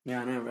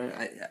 Yeah, I know,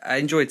 right? I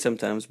enjoy it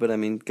sometimes, but I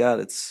mean,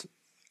 God, it's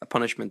a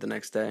punishment the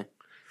next day.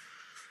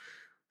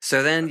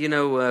 So then,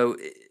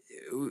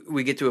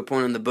 we get to a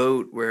point on the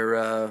boat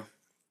where,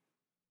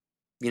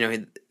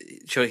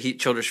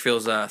 Childers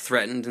feels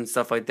threatened and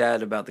stuff like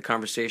that about the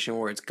conversation,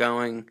 where it's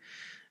going.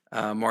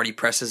 Marty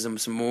presses him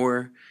some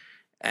more,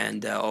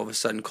 and all of a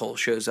sudden Cole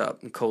shows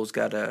up, and Cole's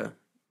got a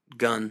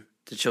gun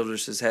to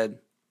Childers' head.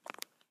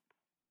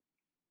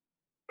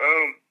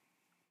 Boom.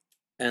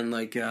 And,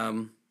 like,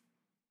 the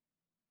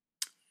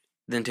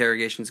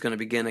interrogation's going to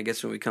begin, I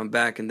guess, when we come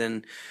back, and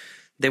then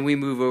we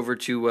move over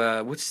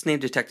to, what's his name,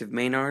 Detective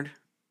Maynard?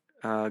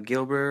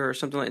 Gilbert or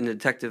something like that, and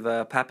Detective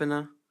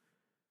Papina?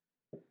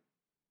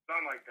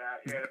 Something like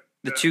that, yeah.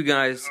 The two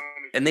guys,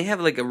 and they have,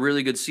 like, a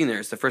really good scene there.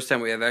 It's the first time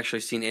we have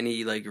actually seen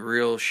any, like,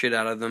 real shit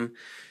out of them.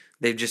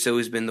 They've just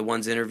always been the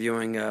ones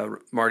interviewing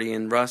Marty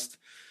and Rust.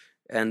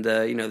 And,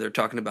 they're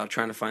talking about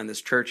trying to find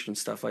this church and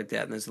stuff like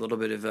that. And there's a little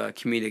bit of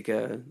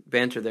comedic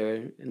banter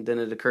there. And then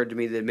it occurred to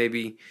me that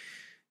maybe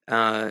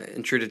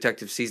in True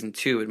Detective Season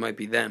 2, it might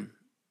be them.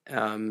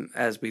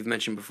 As we've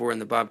mentioned before in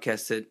the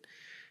Bobcast, that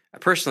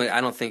personally,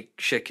 I don't think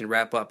shit can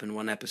wrap up in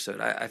one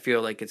episode. I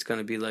feel like it's going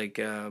to be like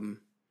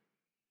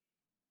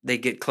they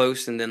get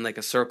close and then like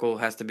a circle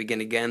has to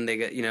begin again. They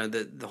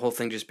get, the whole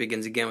thing just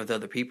begins again with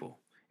other people.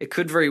 It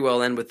could very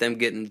well end with them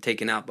getting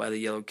taken out by the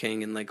Yellow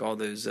King and like all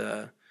those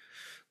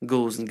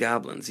ghouls and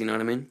goblins. You know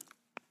what I mean?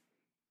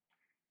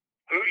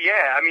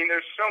 Yeah, I mean,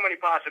 there's so many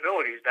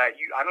possibilities that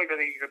I don't even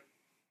think you could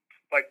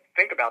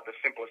think about the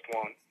simplest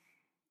one.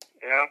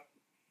 You know?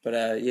 But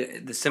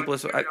the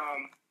simplest. What's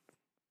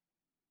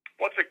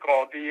it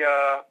called?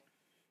 I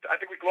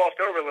think we glossed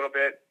over a little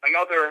bit.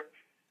 Another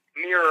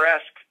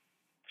mirror-esque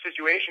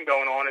situation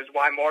going on is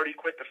why Marty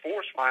quit the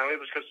force finally,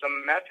 was because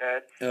some meth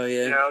head,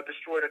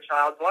 destroyed a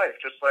child's life.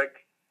 Just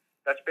like,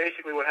 that's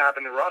basically what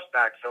happened to Russ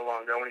back so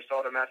long ago when he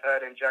saw the meth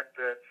head inject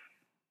the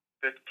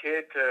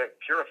kid to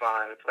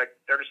purify him. It's like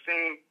they're the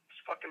same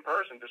fucking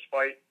person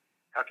despite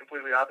how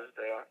completely opposite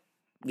they are.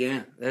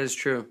 Yeah, that is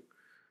true.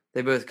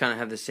 They both kind of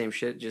have the same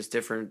shit, just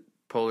different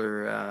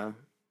polar,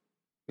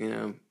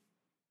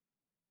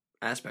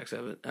 aspects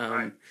of it.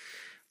 Right.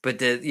 But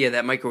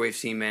that microwave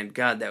scene, man,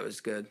 God, that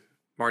was good.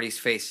 Marty's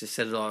face just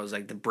said it all. It was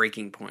like the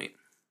breaking point.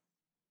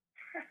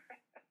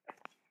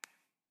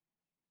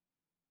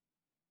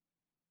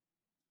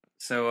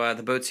 So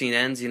the boat scene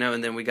ends,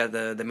 and then we got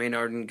the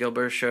Maynard and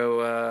Gilbert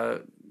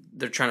show.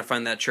 They're trying to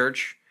find that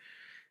church.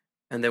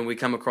 And then we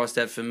come across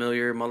that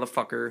familiar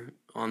motherfucker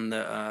on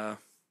the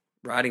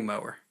riding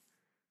mower.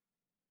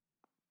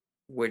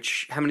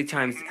 Which, how many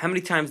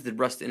times did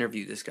Rust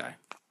interview this guy?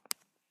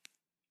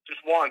 Just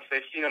once.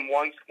 They've seen him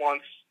once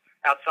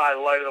outside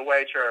the Light of the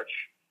Way church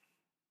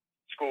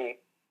school.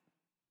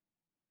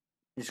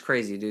 It's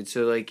crazy, dude.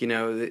 So, like,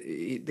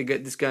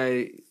 this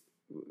guy,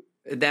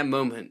 at that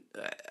moment,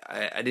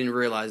 I didn't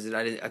realize it.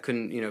 I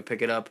couldn't,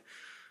 pick it up.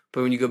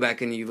 But when you go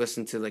back and you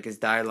listen to, like, his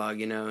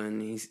dialogue,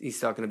 and he's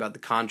talking about the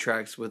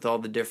contracts with all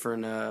the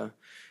different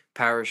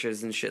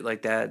parishes and shit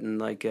like that. And,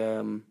 like,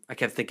 I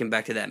kept thinking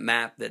back to that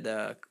map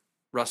that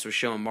Russ was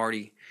showing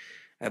Marty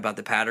about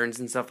the patterns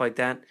and stuff like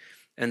that.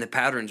 And the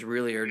patterns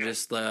really are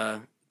just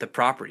the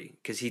property,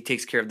 because he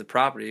takes care of the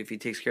property. If he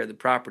takes care of the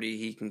property,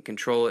 he can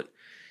control it.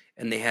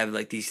 And they have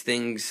like these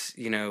things,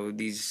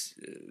 these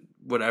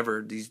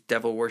these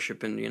devil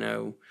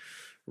worshiping,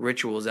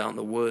 rituals out in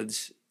the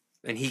woods,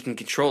 and he can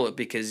control it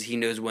because he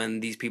knows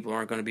when these people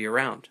aren't going to be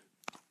around.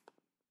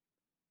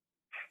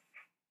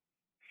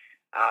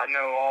 I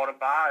know all the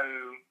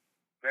bayou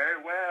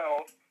very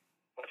well.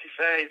 What's he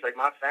say? He's like,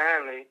 my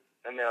family.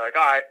 And they're like,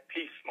 all right,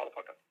 peace,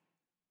 motherfucker.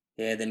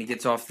 Yeah, then he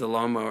gets off the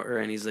lawnmower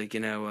and he's like,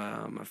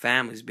 my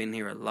family's been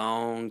here a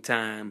long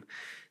time.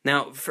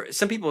 Now,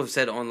 some people have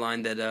said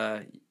online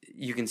that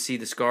you can see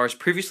the scars.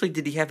 Previously,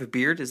 did he have a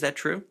beard? Is that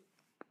true?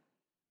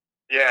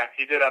 Yeah,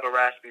 he did have a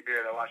raspy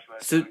beard. I watched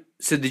last night.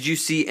 So did you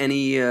see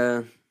any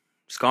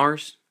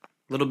scars?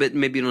 A little bit,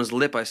 maybe on his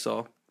lip. I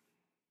saw.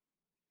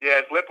 Yeah,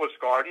 his lip was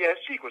scarred. Yeah, his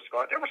cheek was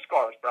scarred. There were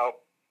scars, bro.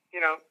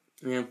 You know.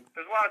 Yeah.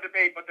 There's a lot of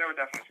debate, but there were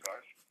definitely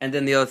scars. And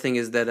then the other thing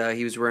is that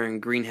he was wearing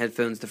green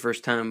headphones the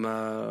first time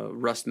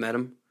Rust met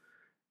him,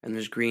 and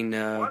there's green.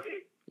 Was he?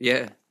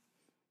 Yeah.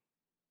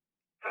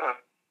 Huh.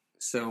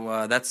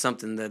 So that's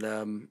something that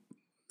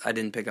I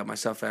didn't pick up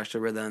myself. I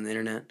actually read that on the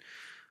internet.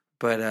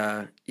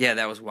 But yeah,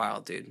 that was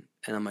wild, dude.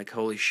 And I'm like,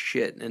 holy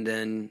shit. And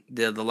then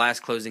the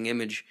last closing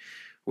image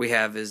we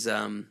have is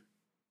the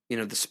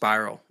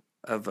spiral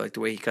of like the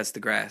way he cuts the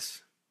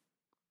grass.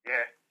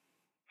 Yeah.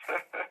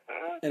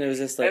 And it was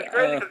just like, it's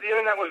crazy because the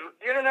internet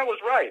was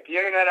right. The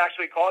internet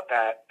actually caught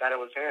that it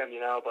was him, you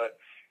know. But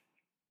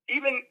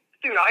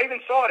I even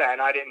saw that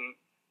and I didn't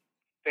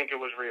think it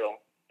was real.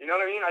 You know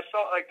what I mean? I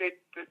saw like the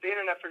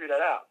internet figured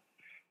that out.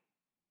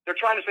 They're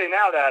trying to say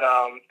now that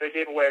they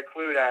gave away a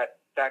clue that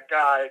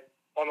guy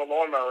on the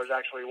lawnmower is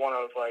actually one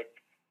of like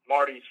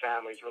Marty's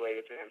families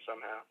related to him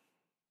somehow.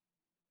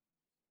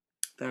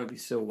 That would be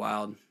so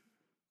wild.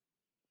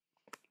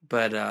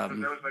 But there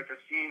was like a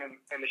scene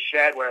in the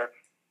shed where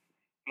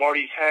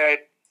Marty's head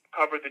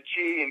covered the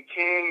G in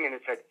King, and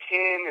it said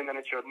King, and then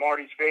it showed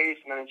Marty's face,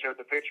 and then it showed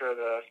the picture of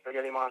the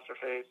spaghetti monster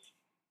face.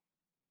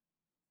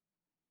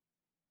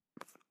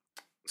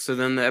 So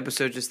then the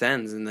episode just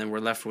ends, and then we're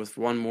left with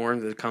one more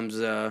that comes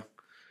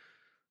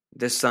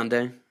this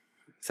Sunday.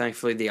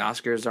 Thankfully, the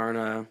Oscars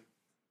aren't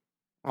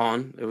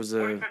on. It was a.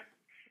 What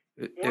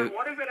if it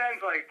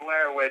ends like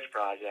Blair Witch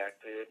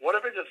Project, dude? What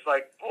if it just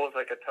like pulls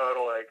like a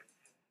total like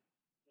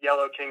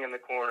Yellow King in the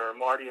corner,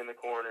 Marty in the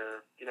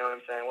corner? You know what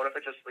I'm saying? What if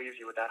it just leaves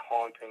you with that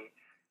haunting?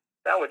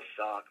 That would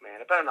suck,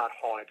 man. It better not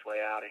haunt its way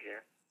out of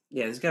here.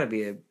 Yeah, there's got to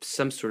be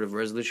some sort of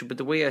resolution. But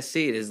the way I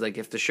see it is like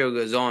if the show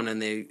goes on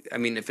and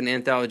if an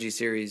anthology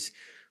series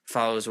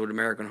follows what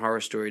American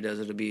Horror Story does,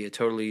 it'll be a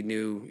totally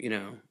new,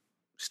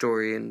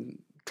 story and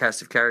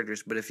cast of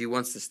characters. But if he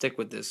wants to stick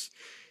with this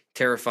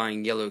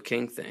terrifying Yellow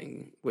King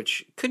thing,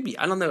 which could be,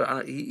 I don't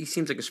know, he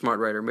seems like a smart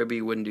writer. Maybe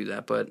he wouldn't do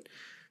that, but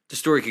the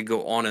story could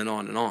go on and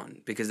on and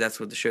on because that's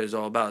what the show is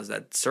all about, is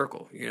that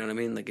circle. You know what I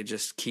mean? Like it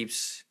just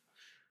keeps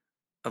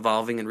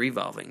evolving and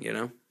revolving, you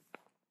know?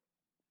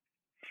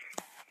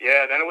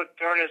 Yeah, then it would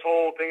turn his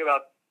whole thing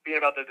about being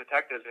about the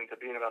detectives into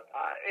being about...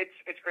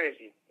 it's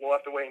crazy. We'll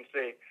have to wait and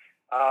see.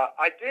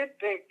 I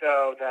did think,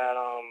 though, that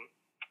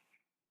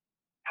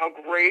how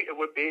great it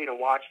would be to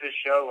watch this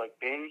show, like,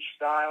 binge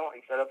style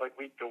instead of, like,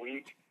 week to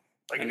week.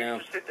 Like, if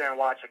you just sit there and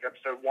watch, like,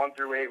 episode 1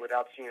 through 8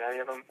 without seeing any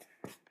of them,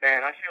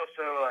 man, I feel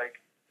so, like,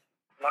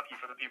 lucky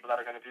for the people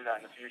that are going to do that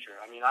in the future.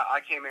 I mean,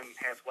 I came in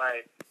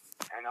halfway,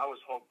 and I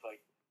was hooked,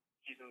 like,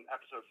 season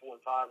episode 4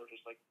 and 5 were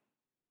just, like,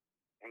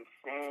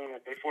 insane.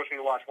 They forced me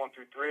to watch 1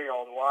 through 3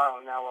 all the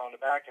while, and now we're on the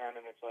back end,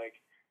 and it's like,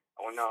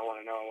 I want to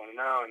know,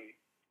 and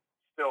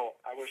still,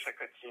 I wish I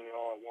could see it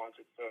all at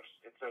once. It's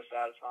so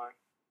satisfying.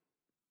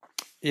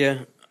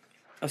 Yeah,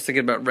 I was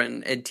thinking about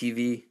renting Ed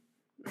TV.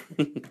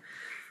 Marty?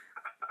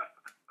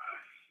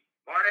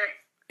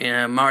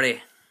 Yeah,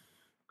 Marty.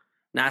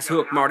 Nice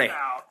hook, Marty.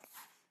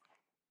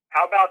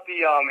 How about the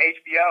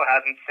HBO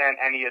hasn't sent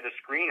any of the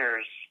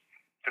screeners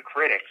to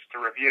critics to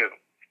review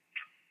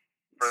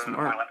for the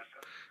final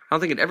episode? I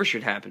don't think it ever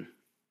should happen.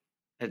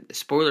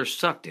 Spoilers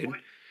suck, dude.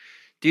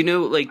 Do you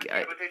know, like,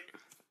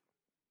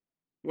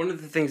 one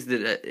of the things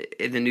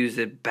that in the news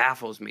that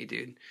baffles me,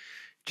 dude,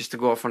 just to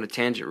go off on a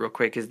tangent real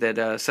quick, is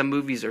that some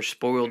movies are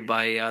spoiled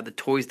by the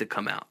toys that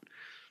come out.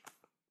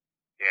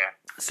 Yeah.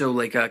 So,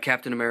 like,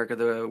 Captain America,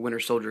 the Winter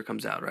Soldier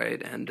comes out,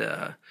 right?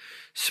 And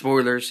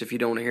spoilers, if you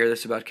don't want to hear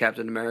this about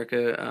Captain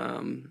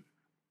America,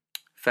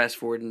 fast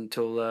forward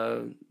until,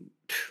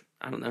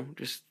 I don't know,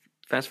 just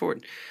fast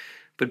forward.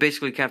 But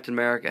basically, Captain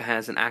America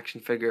has an action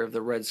figure of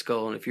the Red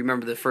Skull. And if you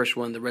remember the first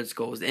one, the Red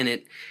Skull was in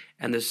it.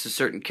 And there's a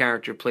certain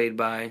character played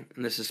by,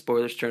 and this is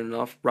spoilers, turn it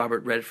off,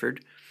 Robert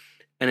Redford.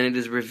 And it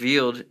is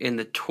revealed in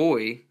the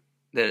toy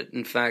that,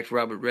 in fact,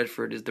 Robert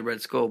Redford is the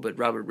Red Skull, but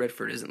Robert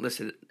Redford isn't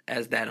listed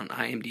as that on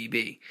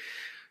IMDb.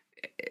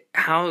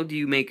 How do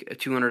you make a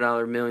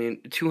 $200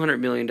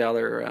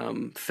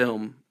 million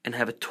film and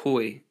have a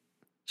toy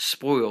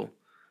spoil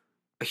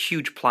a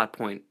huge plot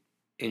point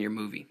in your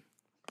movie?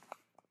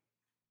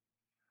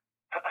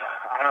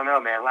 I don't know,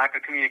 man. Lack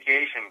of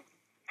communication.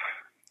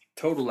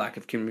 Total lack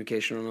of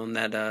communication on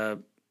that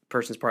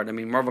person's part. I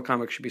mean, Marvel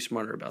Comics should be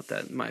smarter about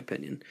that, in my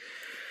opinion.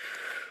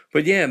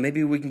 But yeah,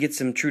 maybe we can get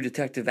some True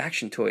Detective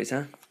action toys,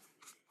 huh?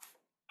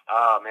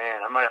 Oh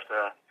man, I might have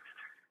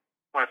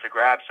to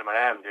grab some of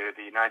them, dude.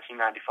 The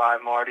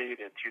 1995 Marty,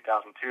 the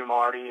 2002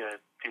 Marty, the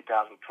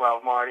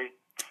 2012 Marty.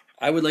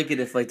 I would like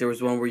it if like there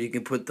was one where you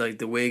could put like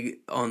the wig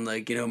on,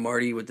 like, you know,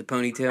 Marty with the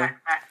ponytail.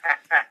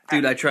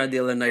 Dude, I tried the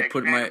other night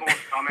putting my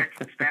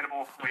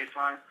expandable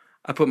waistline.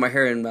 I put my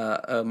hair in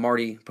a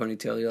Marty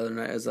ponytail the other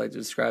night, as I like to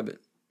describe it.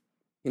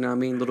 You know what I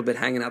mean? A little bit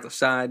hanging out the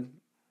side,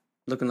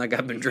 looking like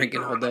I've been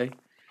drinking all day.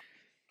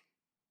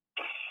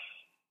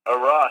 A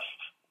Rust.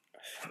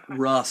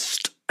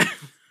 Rust.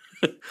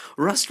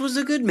 Rust was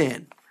a good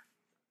man.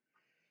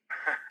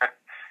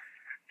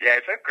 Yeah,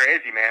 it's so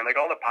crazy, man. Like,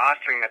 all the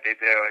posturing that they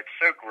do, it's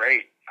so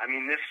great. I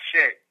mean, this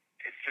shit,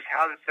 it's just,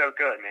 how's it so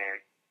good, man?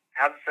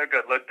 How's it so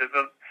good? Look,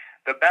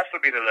 the best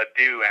would be the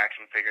Ledoux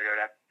action figure,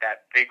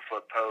 that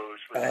Bigfoot pose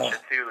with the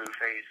Cthulhu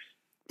face.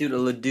 Dude, a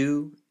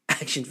Ledoux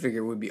action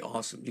figure would be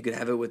awesome. You could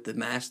have it with the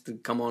mask to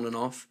come on and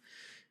off,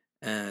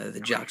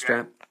 the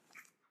jockstrap.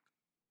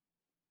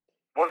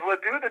 Was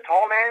Ledoux the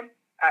tall man?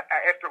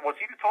 Was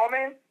he the tall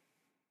man?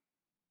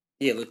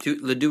 Yeah,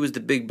 Ledoux was the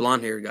big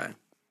blonde-haired guy.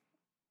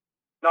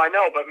 No, I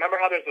know, but remember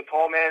how there's the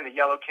tall man, the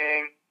Yellow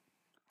King?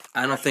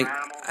 I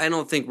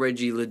don't think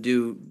Reggie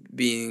Ledoux,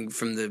 being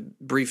from the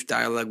brief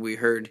dialogue we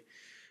heard,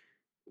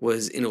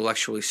 was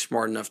intellectually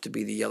smart enough to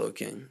be the Yellow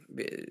King.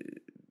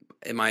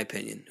 In my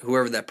opinion,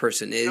 whoever that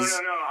person is. No.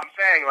 I'm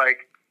saying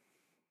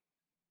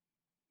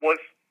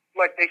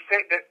they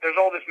say that there's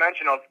all this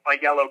mention of a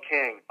Yellow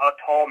King, a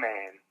tall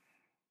man,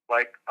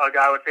 like a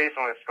guy with face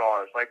on his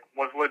scars. Like,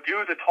 was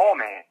Ledoux the tall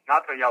man,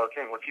 not the Yellow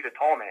King? Was he the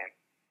tall man?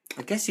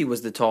 I guess he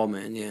was the tall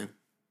man. Yeah.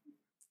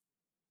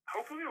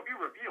 Hopefully it'll be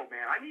revealed,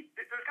 man.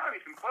 There's got to be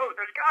some closure.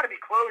 There's got to be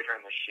closure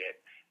in this shit.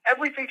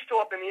 Everything's still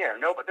up in the air.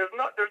 No, but there's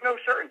no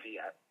certainty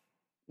yet.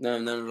 No,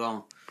 not at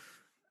all.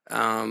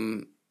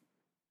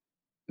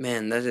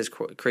 Man, that is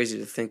crazy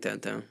to think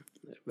that, though.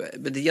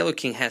 But the Yellow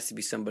King has to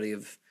be somebody.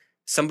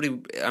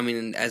 I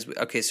mean,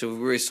 so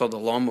we already saw the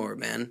Lawnmower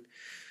Man.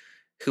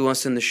 Who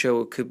else in the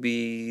show could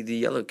be the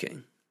Yellow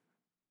King?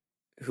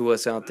 Who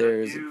else out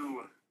there is? No,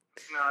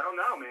 I don't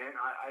know, man.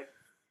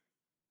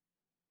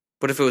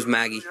 What if it was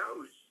Maggie? Who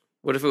knows?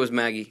 What if it was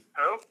Maggie?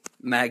 Who?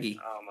 Maggie.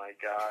 Oh my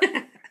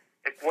God.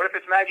 What if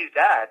it's Maggie's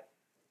dad?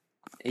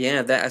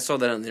 Yeah, I saw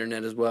that on the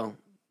internet as well.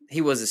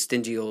 He was a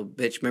stingy old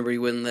bitch. Remember, he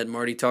wouldn't let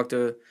Marty talk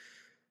to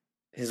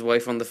his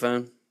wife on the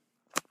phone?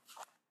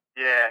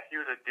 Yeah, he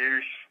was a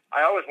douche.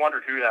 I always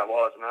wondered who that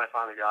was, and then I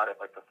finally got it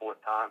like the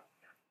fourth time.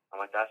 I'm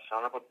like, that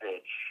son of a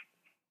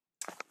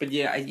bitch. But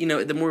yeah,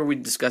 the more we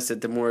discuss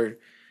it, the more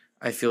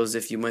I feel as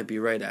if you might be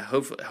right.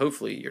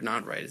 Hopefully you're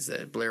not right. Is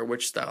that Blair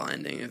Witch style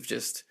ending of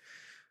just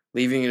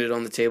leaving it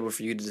on the table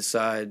for you to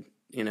decide,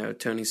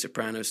 Tony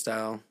Soprano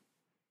style.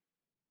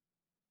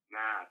 Nah,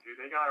 dude,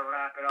 they gotta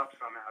wrap it up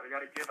somehow. They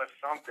gotta give us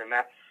something.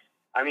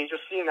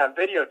 Just seeing that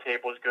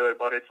videotape was good,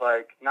 but it's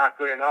like not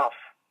good enough.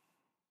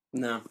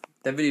 No,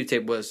 that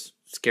videotape was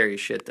scary as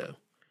shit, though.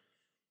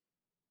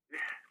 Yeah,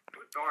 it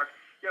was dark.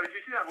 Yo, did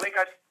you see that link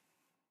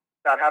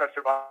about how to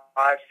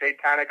survive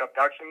satanic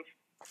abductions?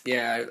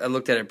 Yeah, I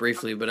looked at it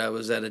briefly, but I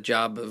was at a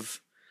job of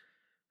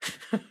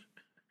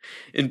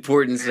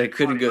importance that I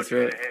couldn't go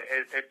through it.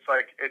 It's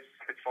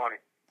funny.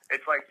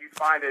 It's like you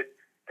find it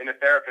in a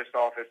therapist's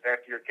office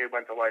after your kid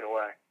went to light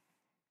away.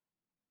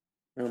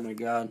 Oh my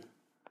God.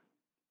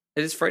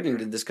 It is frightening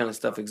that this kind of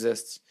stuff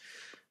exists.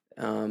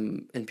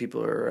 And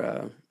people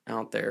are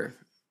out there.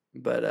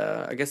 But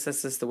I guess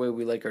that's just the way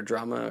we like our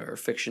drama or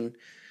fiction.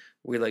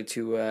 We like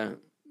to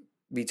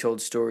be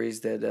told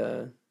stories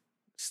that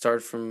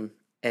start from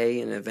A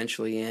and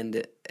eventually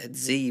end at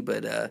Z.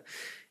 But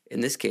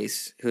in this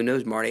case, who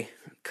knows, Marty?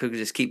 Could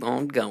just keep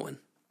on going.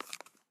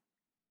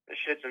 This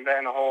shit's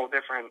inventing a whole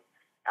different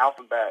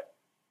alphabet.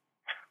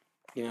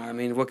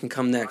 What can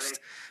come next?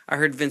 I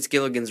heard Vince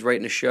Gilligan's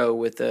writing a show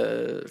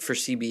for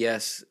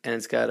CBS, and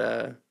it's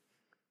got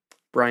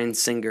Bryan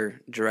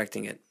Singer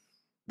directing it,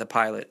 the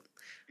pilot.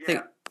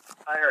 Yeah,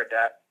 I heard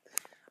that.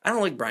 I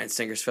don't like Bryan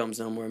Singer's films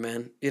no more,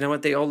 man. You know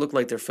what? They all look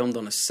like they're filmed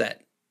on a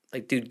set.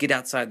 Like, dude, get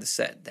outside the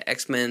set. The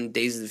X-Men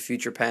Days of the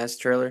Future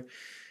Past trailer,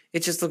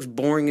 it just looks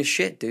boring as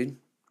shit, dude.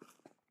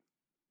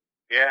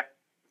 Yeah.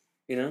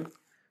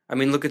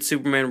 Look at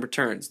Superman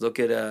Returns. Look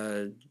at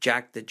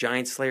Jack the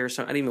Giant Slayer or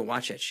something. I didn't even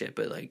watch that shit,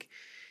 but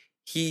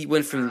he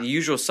went from The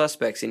Usual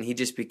Suspects and he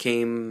just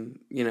became,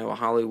 a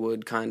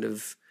Hollywood kind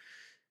of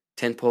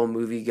tentpole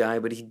movie guy.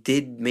 But he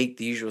did make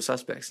The Usual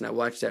Suspects, and I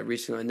watched that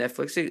recently on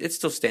Netflix. It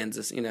still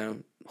stands,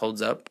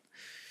 holds up.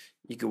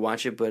 You could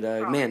watch it, but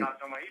man,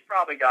 he's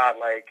probably got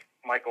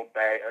Michael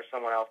Bay or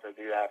someone else to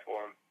do that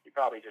for him. He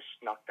probably just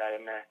snuck that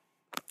in there.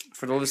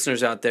 For the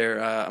listeners out there,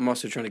 I'm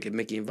also trying to get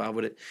Mickey involved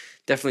with it.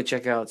 Definitely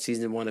check out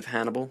season 1 of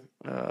Hannibal.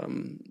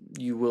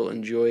 You will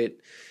enjoy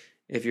it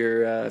if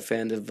you're a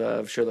fan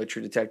of show like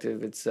True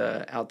Detective. It's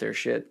out there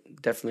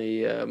shit.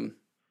 Definitely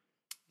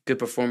good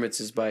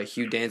performances by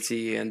Hugh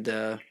Dancy and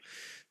the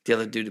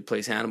other dude who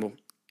plays Hannibal.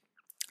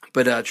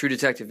 But True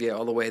Detective,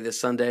 all the way this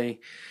Sunday.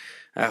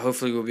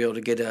 Hopefully we'll be able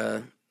to get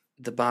the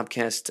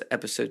Bobcast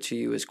episode to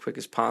you as quick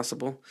as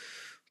possible.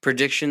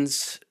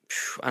 Predictions,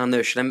 I don't know.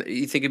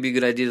 You think it'd be a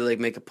good idea to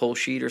make a poll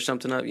sheet or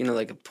something up?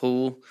 Like a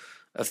pool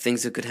of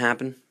things that could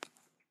happen?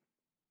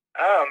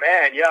 Oh,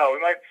 man, we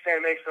might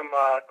stand to make some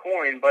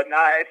coin, but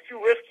it's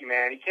too risky,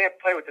 man. You can't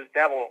play with this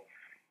devil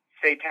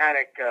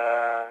satanic,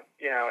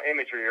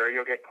 imagery or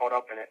you'll get caught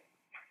up in it.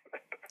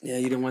 Yeah,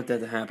 you don't want that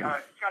to happen.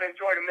 You gotta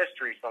enjoy the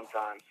mystery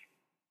sometimes.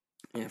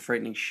 Yeah,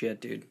 frightening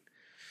shit, dude.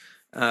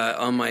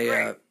 On my,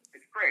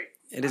 it's great.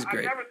 It is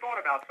great. I've never thought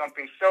about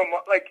something so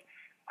much,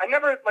 I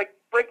never,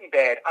 Breaking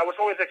Bad, I was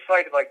always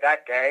excited,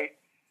 that day,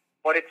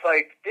 but it's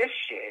this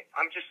shit,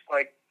 I'm just,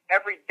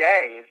 every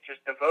day is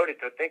just devoted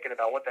to thinking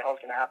about what the hell's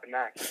going to happen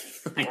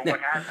next. Or what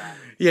has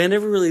happened. Yeah, I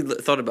never really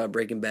thought about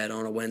Breaking Bad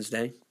on a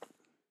Wednesday.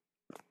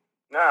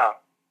 No.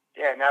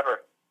 Yeah,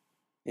 never.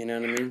 You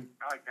know what I mean?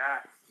 I like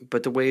that.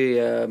 But the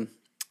way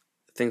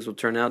things will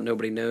turn out,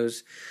 nobody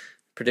knows.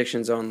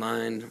 Predictions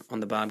online on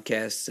the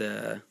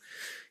Bobcast.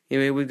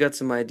 We've got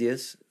some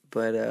ideas,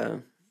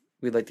 but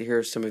we'd like to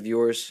hear some of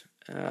yours.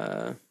 We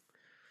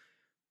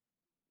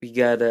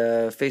got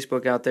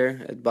Facebook out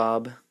there at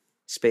Bob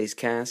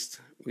Spacecast.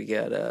 We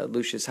got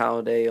Lucius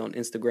Holiday on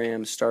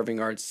Instagram, Starving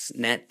Arts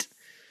Net.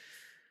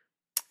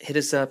 Hit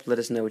us up. Let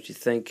us know what you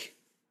think.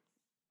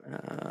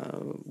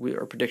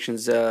 Our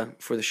predictions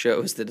for the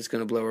show is that it's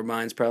going to blow our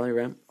minds, probably,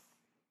 right?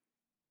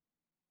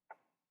 I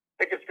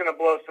think it's going to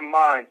blow some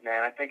minds,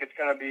 man. I think it's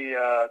going to be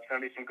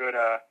some good.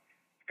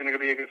 It's going to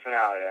be a good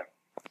finale there.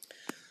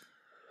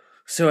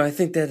 So I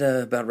think that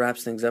about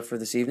wraps things up for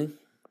this evening.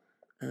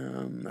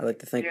 I'd like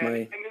to thank And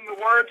in the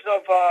words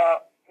of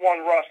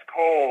one Russ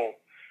Cole,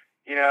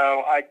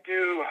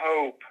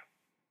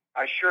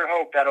 I sure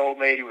hope that old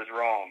lady was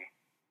wrong.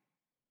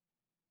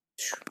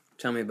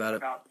 Tell me about it.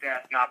 About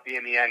death not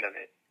being the end of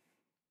it.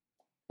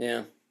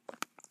 Yeah.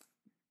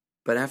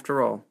 But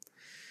after all,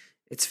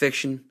 it's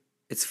fiction,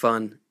 it's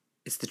fun,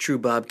 it's the true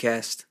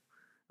Bobcast.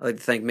 I'd like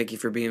to thank Mickey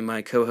for being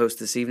my co-host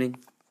this evening.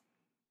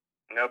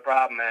 No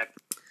problem, man.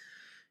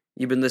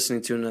 You've been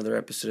listening to another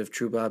episode of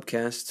True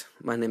Bobcast.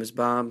 My name is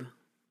Bob,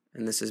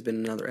 and this has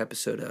been another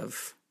episode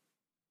of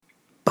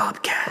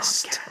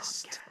Bobcast.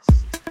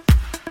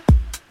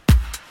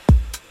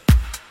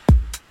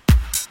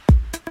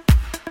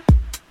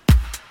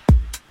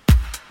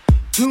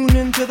 Tune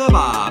into the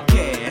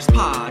Bobcast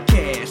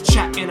podcast,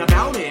 chatting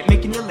about it,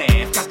 making you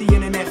laugh. Got the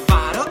internet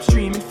fired up,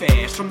 streaming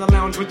fast from the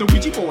lounge with the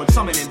Ouija board,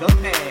 summoning the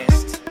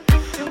past.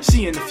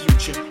 Seeing the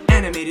future,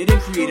 animated and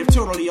creative,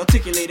 totally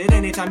articulated.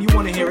 Anytime you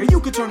want to hear it, you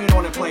can turn it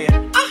on and play it.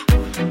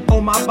 Oh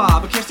my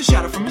Bobcast, a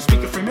shadow from your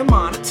speaker frame and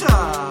monitor.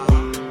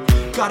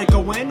 Got it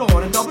going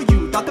on at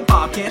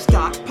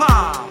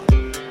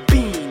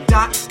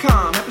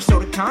w.thebobcast.podbean.com.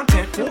 Episode of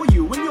content for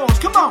you and yours.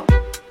 Come on.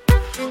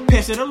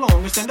 Pass it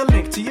along and send a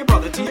link to your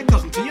brother, to your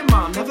cousin, to your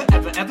mom. Never,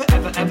 ever, ever,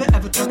 ever, ever,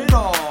 ever turn it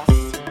off.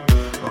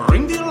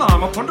 Ring the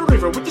alarm up on the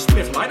river with the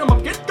spliff. Light 'em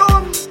up, get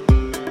done.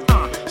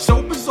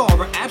 So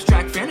bizarre,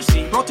 abstract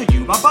fantasy brought to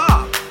you by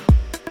Bob.